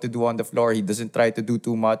knows what to do on the floor. He doesn't try to do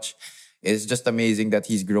too much. It's just amazing that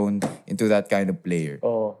he's grown into that kind of player.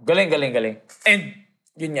 Oh, galing. And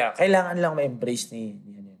yun nga, kailangan lang ma-embrace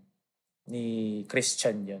ni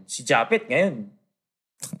Christian yun. Si Japet ngayon.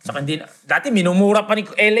 Saka dati minumura pa ni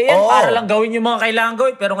LA yan para lang gawin yung mga kailangan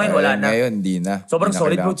gawin. Pero ngayon wala na. Ngayon, di na. Sobrang di na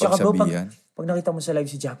solid, bro. Tsaka bro, pagsabihan. pag nakita mo sa live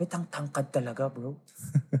si Japet, ang tangkad talaga, bro.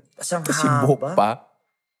 Tas ang Kasi haba. buhok pa.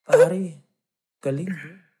 Pare, galing,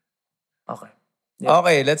 bro. Okay. Yeah.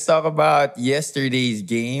 Okay, let's talk about yesterday's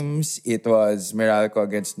games. It was Meralco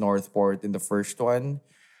against Northport in the first one.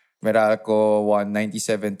 Meralco won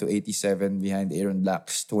 97-87 behind Aaron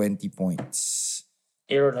Black's 20 points.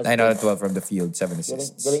 Aaron has 9 out of 12 from the field, 7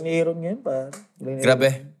 assists. Galing ni Aaron ngayon, pare.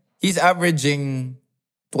 Grabe. He's averaging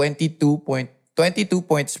 22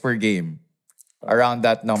 points per game. Around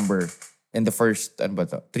that number. In the first, 3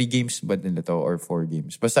 games ba nila to or 4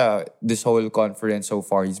 games? Basta this whole conference so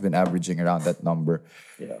far, he's been averaging around that number.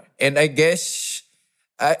 Yeah. And I guess,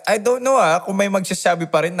 I don't know kung may magsasabi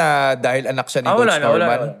pa rin na dahil anak siya ni Coach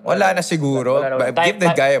Norman. Wala na siguro. Give the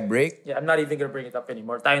guy a break. Yeah, I'm not even gonna bring it up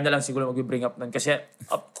anymore. Tayo na lang siguro mag-bring up nun. Kasi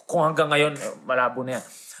kung hanggang ngayon, malabo na yan.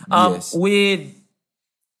 Yes.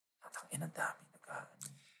 Ang dami.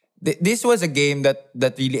 This was a game that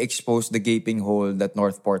really exposed the gaping hole that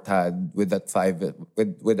Northport had with that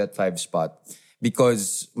 5 spot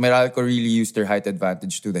because Meralco really used their height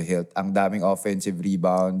advantage to the hilt. Ang daming offensive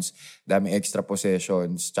rebounds, daming extra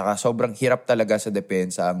possessions, tsaka sobrang hirap talaga sa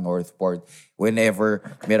depensa ang Northport whenever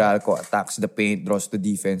Meralco attacks the paint, draws to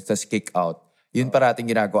defense, tas kick out. Yun parating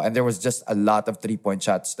ginagawa. And there was just a lot of 3-point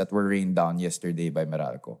shots that were rained down yesterday by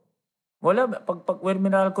Meralco. Wala, when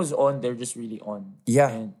Meralco's on, they're just really on.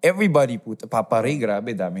 Yeah, everybody Papa Ray,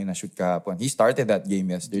 grabe, dami na shoot kahapon. He started that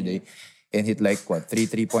game yesterday and hit like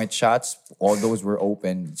 3-point shots. All those were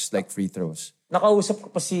open, just like free throws. Nakausap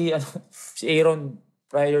ko pa si Aaron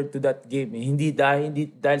prior to that game. Hindi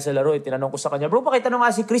dahil sa laro, tinanong ko sa kanya, bro, pakitanong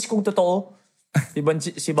nga si Chris kung totoo.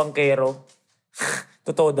 si Banquero.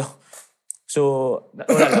 Totoo daw. So,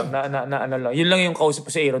 wala lang. Yun lang yung kausap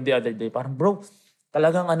ko si Aaron the other day. Parang, bro,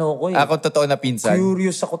 talagang ko Ako totoo na pinsan.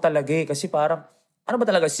 Curious ako talaga kasi parang, ano ba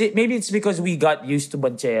talaga? Maybe it's because we got used to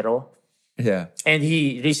Banchero. Yeah. And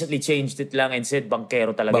he recently changed it lang and said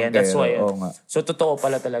Banquero talaga. And that's why. So, totoo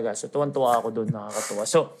pala talaga. So, tuwan-tuwa ako doon, nakakatuwa.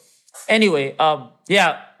 So, anyway,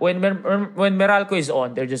 when Meralco is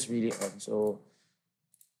on, they're just really on. So,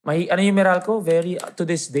 yung Meralco, very, to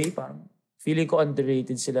this day, parang, feeling ko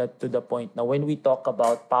underrated sila to the point na when we talk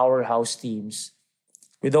about powerhouse teams,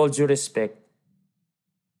 with all due respect,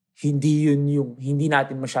 hindi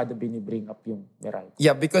natin masyado binibring up yung Meralco.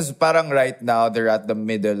 Yeah, because parang right now they're at the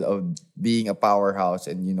middle of being a powerhouse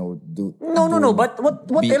and No. But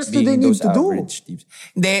what else do they need to do? Teams.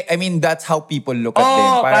 Hindi, I mean that's how people look at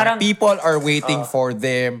them. Parang people are waiting for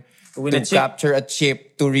them to capture a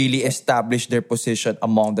chip to really establish their position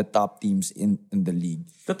among the top teams in the league.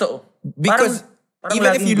 Totoo. Because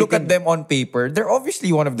even if you look at them on paper, they're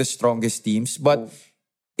obviously one of the strongest teams, but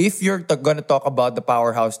if you're gonna talk about the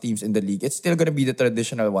powerhouse teams in the league, it's still gonna be the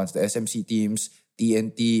traditional ones, the SMC teams,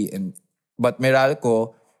 TNT, but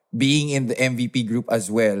Meralco, being in the MVP group as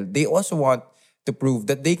well, they also want to prove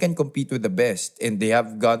that they can compete with the best. And they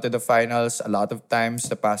have gone to the finals a lot of times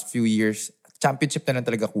the past few years. Championship na lang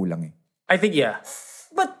talaga kulang . I think, yeah.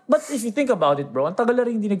 But if you think about it, bro, ang tagal na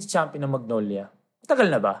rin hindi nag-champion ng Magnolia. Tagal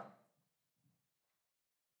na ba?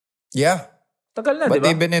 Yeah. Tagal na, but diba?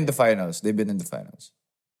 they've been in the finals.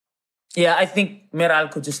 Yeah, I think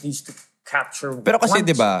Meralco just needs to capture Pero kasi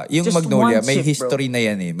diba, yung Magnolia, may history na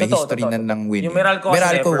yan . May history na ng winning. Yung Meralco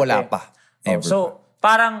wala pa. Never. So,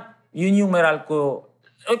 parang, yun yung Meralco,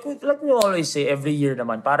 like we always say, every year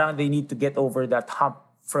naman, parang they need to get over that hump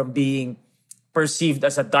from being perceived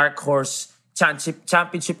as a dark horse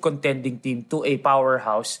championship contending team to a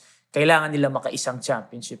powerhouse. kailangan nila makaisang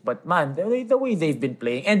championship. But man, the way they've been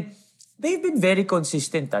playing, and they've been very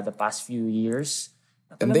consistent the past few years.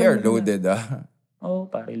 And they are loaded. Oh,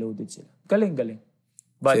 pare, loaded sila. Galing.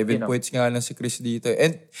 But, 7 points nga lang si Chris dito.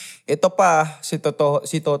 And ito pa, si Toto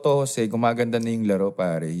Jose, gumaganda na yung laro,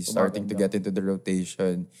 pare. He's starting to get into the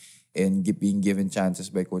rotation and being given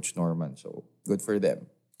chances by Coach Norman. So, good for them.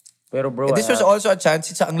 Pero bro, And this was also a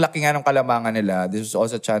chance, ang laki nga ng kalamangan nila, this was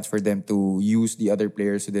also a chance for them to use the other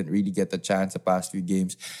players who didn't really get a chance the past few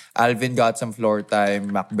games. Alvin got some floor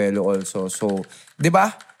time, Macbelo also. So, di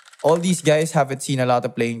ba? All these guys haven't seen a lot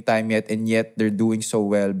of playing time yet, and yet they're doing so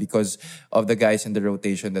well because of the guys in the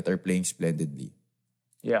rotation that are playing splendidly.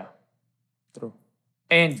 Yeah, true.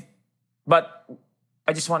 But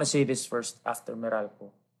I just want to say this first after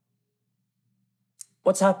Meralco.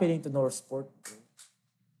 What's happening to Northport?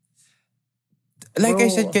 Like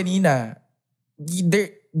I Bro. said kanina,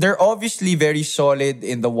 they're obviously very solid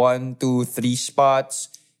in the 1, 2, 3 spots.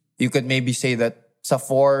 You could maybe say that sa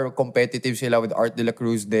 4 competitive sila with Art de la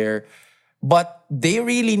Cruz there. But they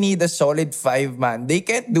really need a solid 5-man. They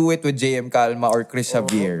can't do it with JM Calma or Chris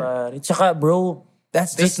Javier. Pare. Tsaka bro,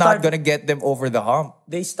 That's they just not gonna get them over the hump.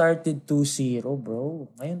 they started 2-0 bro.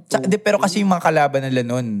 Ngayon Pero kasi yung mga kalaban nila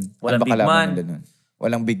nun, Walang ano ba big kalaban man. nila nun?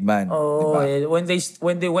 Walang big man. Oh, diba? eh,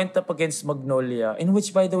 when they went up against Magnolia, in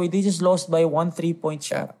which by the way they just lost by 1 3-point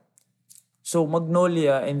shot. So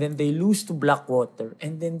Magnolia, and then they lose to Blackwater,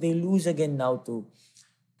 and then they lose again now to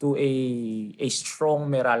a strong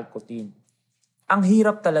Meralco team. Ang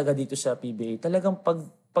hirap talaga dito sa PBA. Talagang pag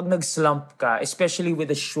nag-slump ka, especially with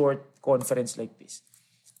a short conference like this,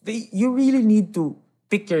 you really need to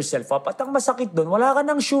pick yourself up. At ang masakit doon, wala ka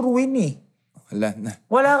nang sure win eh. Wala na.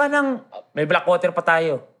 Wala ka nang, may Blackwater pa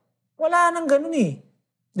tayo. Wala nang ganun eh.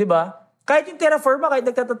 'Di ba? Kahit yung terra firma, kahit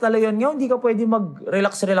nagtatatalo yan nga, hindi ka pwede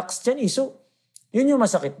mag-relax dyan eh. So, yun yung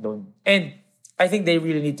masakit doon. And I think they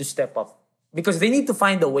really need to step up. Because they need to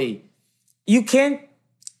find a way. You can't,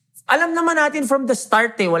 alam naman natin from the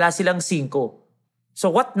start wala silang 5. So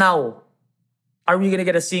what now? Are we gonna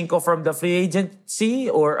get a 5 from the free agency?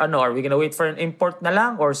 Or are we gonna wait for an import na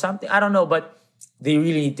lang or something? I don't know, but they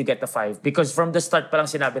really need to get the 5 because from the start pa lang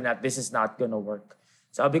sinabi na this is not gonna work.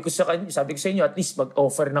 Sabi ko sa inyo, at least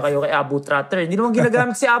mag-offer na kayo kay Abu Tratter. Hindi naman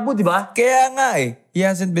ginagamit si Abu, di ba? Kaya nga eh. He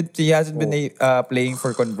hasn't been playing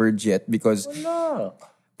for Converge yet because Wala.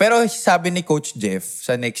 pero sabi ni Coach Jeff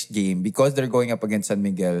sa next game, because they're going up against San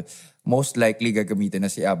Miguel, most likely gagamitin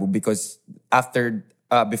na si Abu because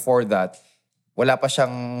before that, wala pa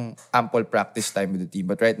siyang ample practice time with the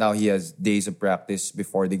team. But right now, he has days of practice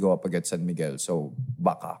before they go up against San Miguel. So,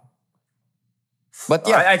 baka. But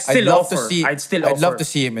yeah, I'd still love offer. to see. I'd still I'd love offer. to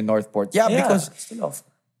see him in Northport. Yeah, because still off.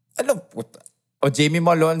 Jamie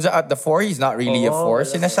Malonza at the 4, he's not really a 4. wala.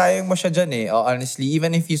 Sinasayang mo siya dyan eh. Honestly,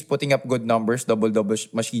 even if he's putting up good numbers, double-double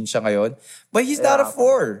machine siya ngayon. But he's not a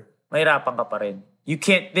 4. Mahirapan ka pa rin. You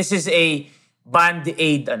can't, this is a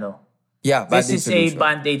band-aid, Yeah, This bad is solution. a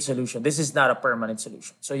band-aid solution. This is not a permanent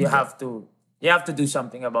solution. So you have to do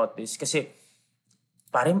something about this. Kasi,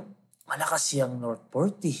 parang malakas yung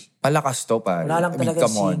Northport eh. Malakas to, pare. Wala lang I mean, talaga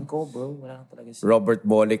come on. 5, bro. Wala lang talaga 5. Robert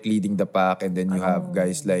Bolek leading the pack, and then you have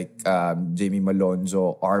guys like Jamie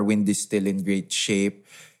Malonzo. Arwin is still in great shape.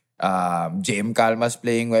 JM Calma's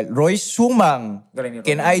playing well. Roy Sumang. Galing ni Roy.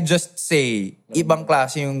 Can I just say, ibang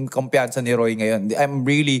klase yung kumpiyansa ni Roy ngayon. I'm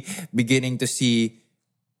really beginning to see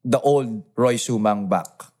the old Roy Sumang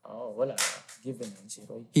back. Oh, wala. Given yun si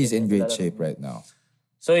Roy. He's in great Lalaro. shape right now.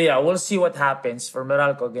 So yeah, we'll see what happens. For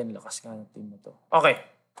Meralco, again, lakas nga ng team na to. Okay.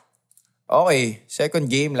 Second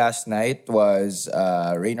game last night was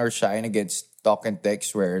Rain or Shine against Talk and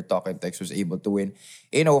Tex, where Talk and Tex was able to win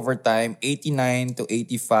in overtime,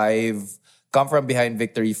 89-85. Come from behind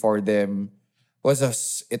victory for them.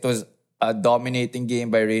 It was a dominating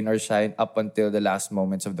game by Rain or Shine up until the last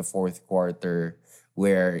moments of the fourth quarter,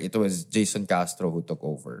 where it was Jason Castro who took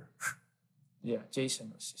over. Yeah,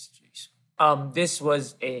 Jason was just Jason. This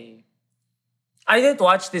was I didn't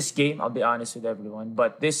watch this game, I'll be honest with everyone,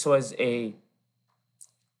 but this was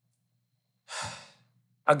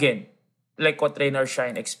again, like what Rain or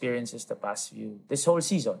Shine experiences the past this whole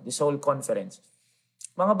season, this whole conference.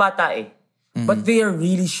 Mga bata But they are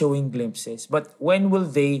really showing glimpses. But when will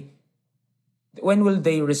they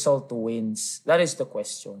result to wins? That is the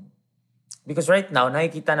question. Because right now,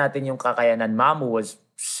 nakikita natin yung kakayanan. Mamu was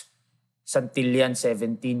Santillan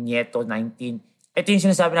 17, Nieto 19. Ito yung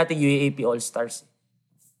sinasabi natin UAAP All-Stars.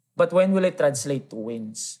 But when will it translate to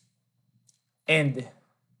wins? And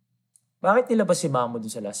bakit nilabas si Mamu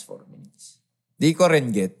dun sa last 4 minutes? Di ko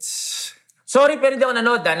rin gets. Sorry, pero hindi ako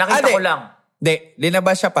nanood. Nakita ko lang.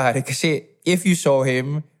 Linabas siya pare kasi if you saw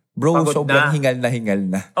him Bro, Pagod sobrang na. hingal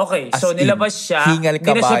na. Okay, As so in, nilabas siya, hingal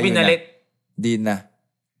hindi na siya kabayo binalik. Di na.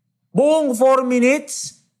 Buong 4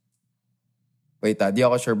 minutes? Wait, di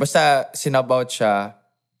ako sure. Basta sinabout siya.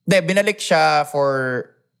 Binalik siya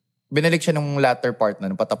nung latter part na,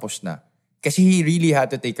 nung patapos na. Kasi he really had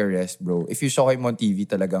to take a rest, bro. If you saw him on TV,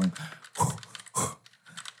 talagang...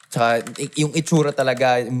 Tsaka yung itsura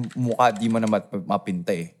talaga, yung mukha, di mo na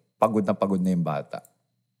mapinta eh. Pagod na yung bata.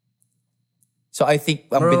 So I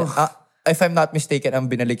think, if I'm not mistaken, ang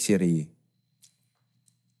binalik si Ray.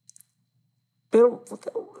 Pero,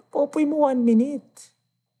 popoy mo 1 minute.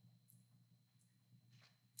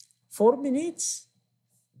 4 minutes.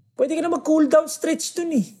 Pwede ka na mag-cool down stretch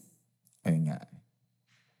dun eh. Ayun nga.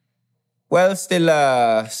 Well, still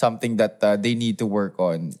something that they need to work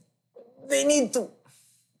on. They need to.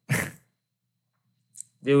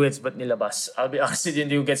 Di gets ba't nilabas? I'll be honest with you,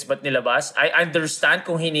 di gets ba't nilabas? I understand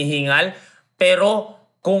kung hinihingal, pero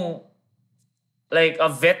kung like a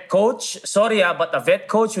vet coach, sorry but a vet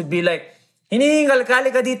coach would be like, hinihingal ka,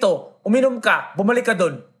 halika dito, uminom ka, bumalik ka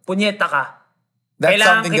dun, punyeta ka.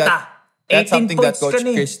 Kailangan kita. That's something that 18 points Coach ka na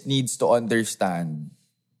eh. Chris needs to understand.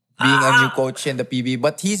 Being a new coach in the PB.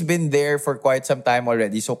 But he's been there for quite some time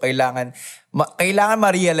already. So kailangan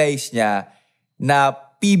ma-realize niya na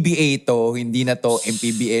PBA to, hindi na to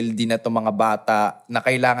MPBL, hindi na to mga bata, na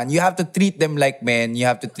kailangan, you have to treat them like men, you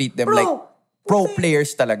have to treat them like pro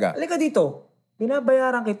players talaga. Halika dito.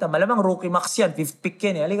 Binabayaran kita. Malamang rookie max yan. 5th pick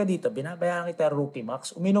yan eh. Halika dito. Binabayaran kita rookie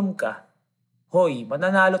max. Uminom ka. Hoy,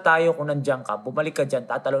 mananalo tayo kung nandiyan ka. Bumalik ka dyan.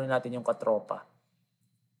 Tatalonin natin yung katropa.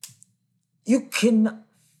 You can...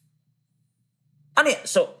 Ano yan?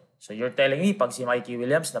 So you're telling me, pag si Mikey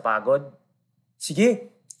Williams napagod,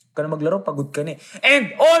 sige, ka na maglaro, pagod ka na eh.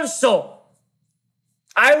 And also,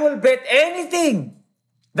 I will bet anything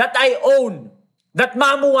that I own that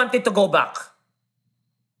Mamu wanted to go back.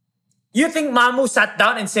 You think Mamu sat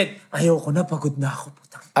down and said, ayoko na, pagod na ako,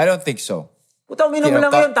 putang. I don't think so. Putang, uminom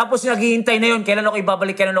lang ngayon, tapos naghihintay na yun, kailan ako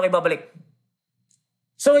ibabalik.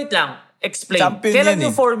 So wait lang, explain. Champion Kailan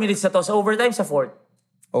yan yung 4 minutes na to? Sa overtime, sa 4th?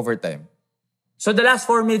 Overtime. So the last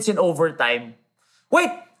 4 minutes in overtime. Wait,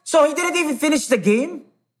 so he didn't even finish the game?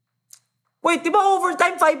 Wait, di ba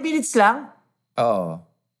overtime 5 minutes lang? Oo.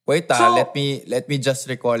 Wait So- let me just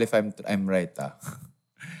recall if I'm right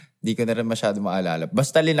Di ko na rin masyado maalala.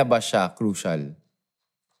 Basta linabas siya, crucial.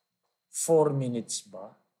 4 minutes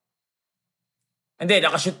ba? Hindi,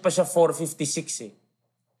 nakashoot pa siya 4:56 eh.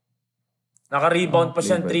 Naka-rebound pa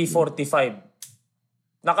siya play by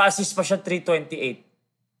 3:45. Naka-assist pa siya 3:28.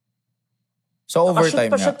 So overtime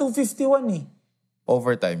Nakashoot pa siya nga. 2:51 eh.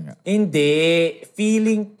 Overtime nga. Hindi,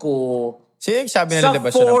 feeling ko... Sino yung sabi na Sa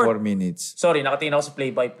linabas siya ng fourth- 4 minutes? Sorry, nakatingin ako sa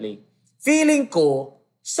play-by-play. Feeling ko,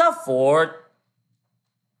 sa fourth,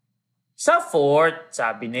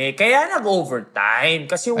 sabi ni, kaya nag-overtime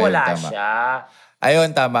kasi wala Ayun, tama. siya.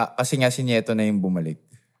 Ayun, tama. Kasi nga si Nieto na yung bumalik.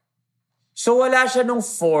 So wala siya nung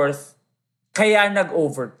fourth, kaya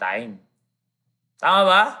nag-overtime. Tama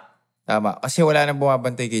ba? Tama. Kasi wala nang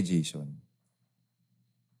bumabantay kay Jason.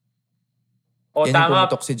 O Yan yung tama,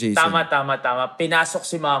 pumutok si Jason. tama. Pinasok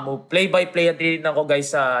si Mamu. Play-by-play ang tinignan ko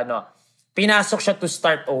guys sa pinasok siya to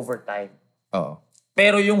start overtime. Oo.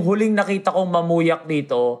 Pero yung huling nakita kong mamuyak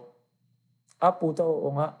dito, puta,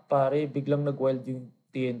 oo nga, pare, biglang nag-wild yung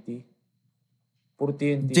TNT. Puro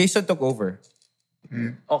TNT. Jason took over.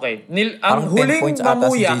 Okay. Parang Ang 10 huling points ata si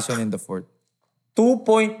mamuyak, Jason in the fourth.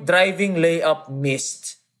 2-point driving layup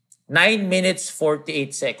missed. 9 minutes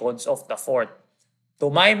 48 seconds of the fourth. To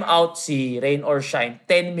mime out si Rain or Shine,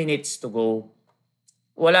 10 minutes to go.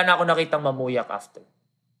 Wala na ako nakitang mamuyak after.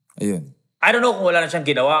 Ayun. I don't know kung wala na siyang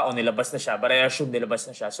ginawa o nilabas na siya, but I assume nilabas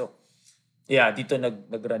na siya. So, yeah, dito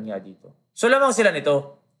nag-run nga dito. So, lamang sila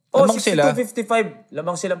nito. Lamang sila. 62-55.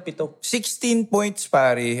 Lamang silang 7. 16 points,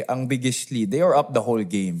 pare, ang biggest lead. They are up the whole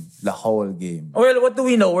game. The whole game. Well, what do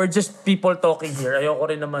we know? We're just people talking here. Ayoko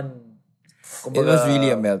rin naman. It was really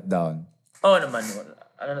a meltdown. Oo naman.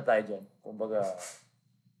 Ano na tayo dyan? Kumbaga,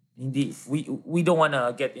 hindi, we don't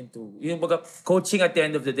wanna get into, yung baga, coaching at the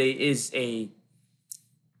end of the day is a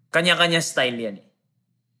kanya-kanya style yan eh.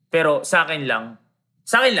 Pero sa akin lang,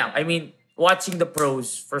 I mean, watching the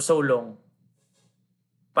pros for so long,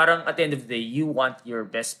 parang at the end of the day, you want your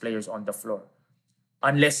best players on the floor.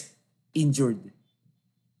 Unless injured.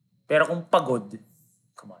 Pero kung pagod,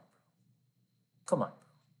 come on.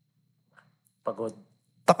 Pagod.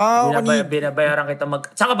 Taka ako ni... Binabayaran kita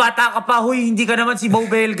Tsaka bata ka pa, huy, hindi ka naman si Bo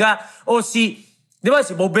Belga o di ba,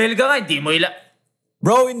 si Bo Belga nga, hindi mo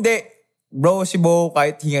Bro, hindi. Bro, si Bo,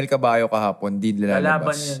 kahit hingal kabayo kahapon, di lalabas.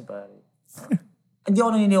 lalaban yun, pare. Hindi ako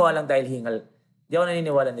naniniwalang dahil hingal. Hindi ako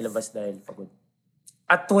naniniwalang nilabas dahil pagod.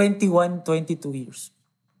 At 21, 22 years.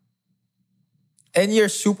 And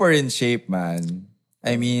you're super in shape, man.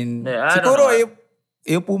 I mean, Yeah, I siguro, don't know.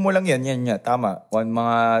 iupo mo lang yan. Yan, tama.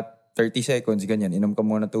 Mga 30 seconds, ganyan. Inom ka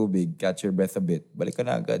muna tubig, catch your breath a bit. Balik ka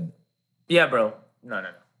na agad. Yeah, bro. No.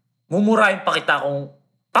 Mumurahin pa kita kung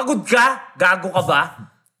pagod ka? Gago ka ba?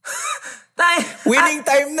 Winning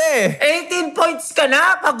time na eh. 18 points ka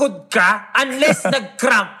na? Pagod ka? Unless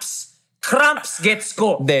nag-cramps. Cramps gets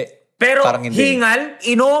ko. Hindi. Pero Parang hindi. hingal,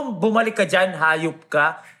 inom, bumalik ka dyan, hayop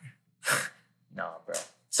ka. No, bro.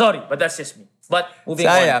 Sorry, but that's just me. But moving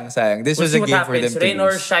on. Sayang. This We'll was see a what game for them happens. to Rain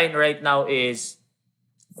or lose. shine right now is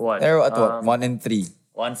what? They're at what? 1-3.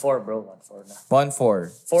 1-4, bro. 1-4 na. 1-4. Four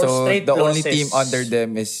So straight the only losses. team under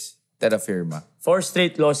them is Terra Firma. 4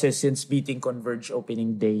 straight losses since beating Converge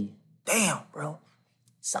opening day. Damn, bro.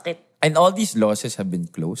 Sakit. And all these losses have been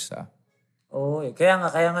close, ah. Oo, kaya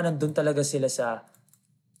nga nandun talaga sila sa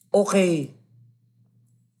okay,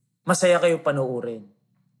 masaya kayo panoorin.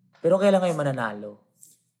 Pero kailan kayo mananalo?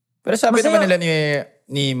 Pero sabi Masaya. naman nila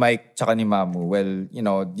ni Mike tsaka ni Mamu, well, you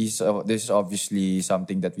know, this is obviously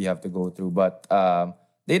something that we have to go through. But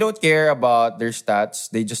they don't care about their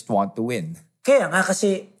stats. They just want to win. Kaya nga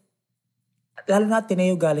kasi, lalo na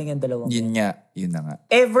Tineo galing ang dalawang. Yun na nga.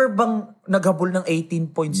 Ever bang naghabol ng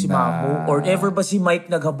 18 points si Mamu? Or ever ba si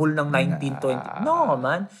Mike naghabol ng 19, 20? No,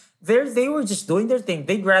 man. They were just doing their thing.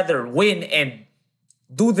 They'd rather win and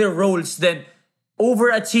do their roles than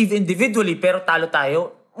overachieve individually pero talo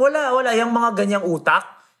tayo. Wala. Yung mga ganyang utak.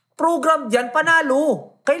 Program yan,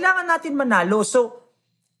 panalo. Kailangan natin manalo. So,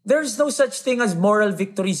 there's no such thing as moral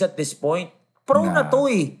victories at this point. Pro na to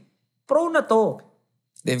eh. Pro na to.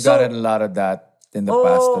 They've So, gotten a lot of that in the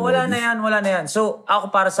past already. wala na yan. So,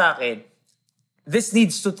 ako para sa akin, this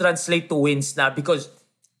needs to translate to wins na because,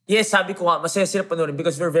 yes, sabi ko nga, masaya sila panoorin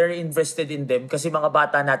because we're very invested in them kasi mga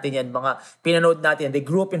bata natin yan, mga pinanood natin yan, they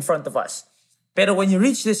grew up in front of us. Pero when you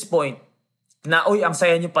reach this point, na, oy, ang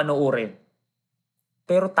saya nyo panoorin,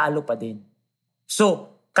 pero talo pa din.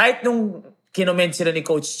 So, kahit nung kinoment sila ni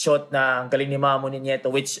Coach Chot na ang galing ni Mamo ni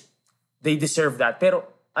Nieto, which they deserve that, pero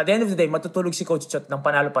at the end of the day, matutulog si Coach Chot nang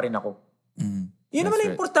panalo pa rin ako. Yun naman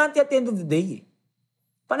ang importante at the end of the day.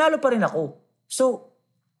 Panalo pa rin ako. So,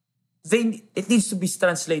 it needs to be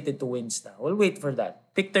translated to wins na. We'll wait for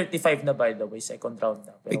that. Pick 35 na by the way, second round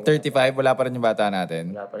na. Pero Pick 35, wala pa rin yung bata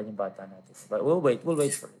natin. wala pa rin yung bata natin. But we'll wait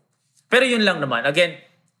for it. Pero yun lang naman. Again,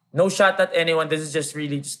 no shot at anyone. This is just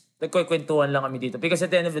really just nagkukwentuhan lang kami dito. Because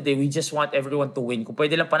at the end of the day, we just want everyone to win. Kung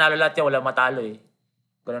pwede lang panalo lahat yan, wala matalo eh.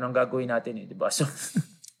 Ganun ang gagawin natin eh, di ba? So,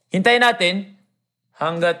 hintayin natin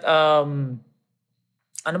hanggat,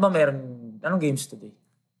 ano ba meron? Anong games today?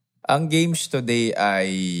 Ang games today ay...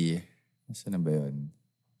 Saan na ba yun?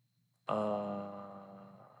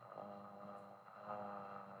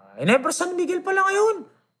 Ginebra San Miguel pala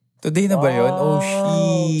ngayon. Today na ba yun? Oh,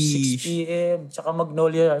 6 sheesh. p.m. Tsaka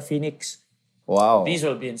Magnolia, Phoenix. Wow. These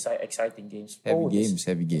will be exciting games. Heavy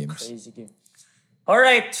games. Crazy game.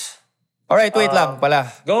 Alright. Alright, wait lang pala.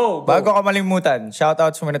 Go. Bago ka malimutan,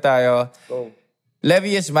 shoutouts muna tayo. Go.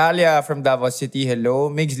 Levi Esmalia from Davao City, hello.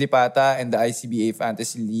 Migs Lipata and the ICBA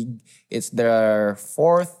Fantasy League. It's their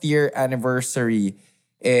 4th year anniversary.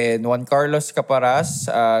 And Juan Carlos Caparas,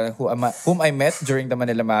 whom I met during the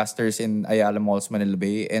Manila Masters in Ayala Malls, Manila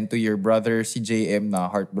Bay. And to your brother, si JM, na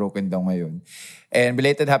heartbroken daw ngayon. And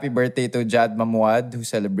belated happy birthday to Jad Mamuad, who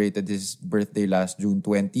celebrated his birthday last June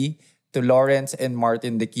 20. To Lawrence and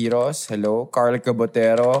Martin De Quiros, hello. Carl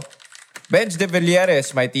Cabotero. Benj De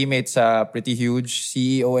Villeres, my teammate sa Pretty Huge,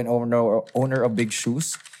 CEO and owner of Big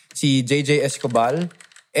Shoes. Si JJ Escobal.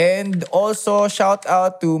 And also, shout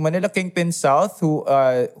out to Manila Kingpin South who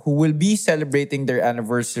will be celebrating their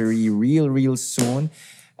anniversary real soon.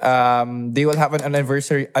 They will have an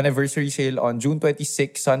anniversary sale on June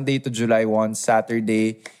 26, Sunday to July 1,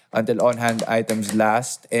 Saturday, until on-hand items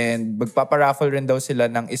last. And magpaparaffle rin daw sila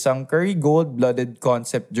ng isang Curry Gold Blooded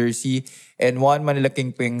Concept jersey and one Manila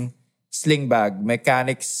Kingpin sling bag.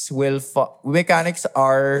 Mechanics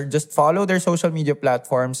are just follow their social media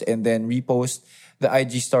platforms and then repost the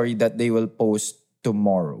IG story that they will post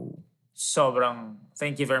tomorrow. Sobrang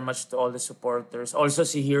thank you very much to all the supporters. Also,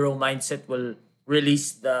 si Hero Mindset will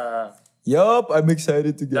release the Yup, I'm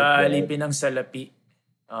excited to get that. Alipin ng Salapi.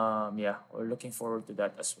 Yeah, we're looking forward to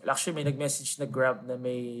that as well. Actually, may nag-message na Grab na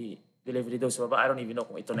may delivery daw sa baba. I don't even know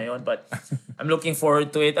kung ito na yon, but I'm looking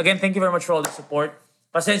forward to it. Again, thank you very much for all the support.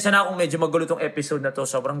 Pasensya na kung medyo magulo tong episode na to.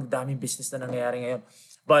 Sobrang daming business na nangyayari ngayon.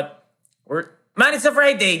 But, it's a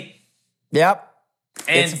Friday. Yep.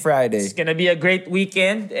 And it's Friday. It's gonna be a great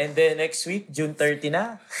weekend. And then next week, June 30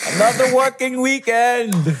 na. Another working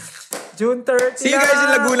weekend. June 30 See you guys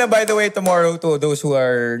in Laguna, by the way, tomorrow to those who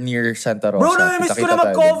are near Santa Rosa. Bro, namimiss ko Kita-kita na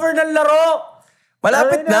tayo mag-cover ng laro.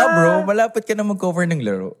 Malapit Tara na, bro. Malapit ka na mag-cover ng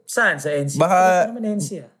laro. Saan? Sa NC? Baka- Bakit naman NC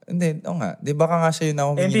Hindi, nga. Di ba nga sa'yo na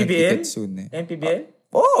ako humingi ng MPBL? ticket soon eh. MPBL?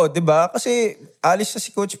 Oo, di ba? Kasi alis na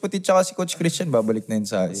si Coach Puti tsaka si Coach Christian, babalik na yun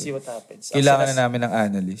sa See what happens. Kailangan na namin ng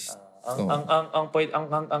analyst.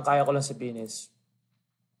 Ang kaya ko lang sabihin is,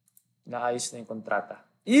 naayos na yung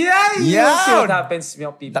kontrata. Yeah! Yan! We'll see what happens,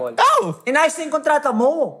 mga people. Takaw! Inayos na yung kontrata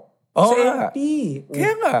mo. Oo sa nga. MP.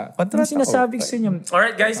 Kaya nga, kontrata Ano sinasabi ko sa inyo?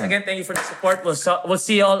 Alright guys, again, thank you for the support. We'll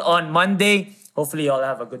see you all on Monday. Hopefully you all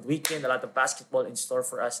have a good weekend. A lot of basketball in store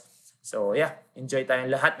for us. So yeah, enjoy tayong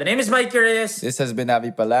lahat. The name is Mikey Reyes. This has been Abby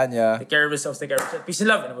Palanya. Take care of yourselves. Take care of yourselves. Peace and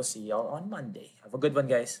love. And we'll see you all on Monday. Have a good one,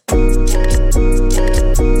 guys.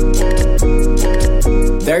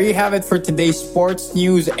 There you have it for today's sports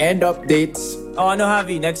news and updates. Ano,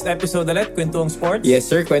 Javi? Next episode ulit, Kwentuang Sports. Yes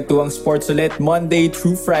sir, Kwentuang Sports ulit, Monday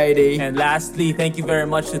through Friday. And lastly, thank you very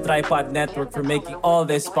much to Tripod Network for making all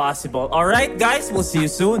this possible. All right, guys, we'll see you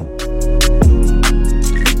soon.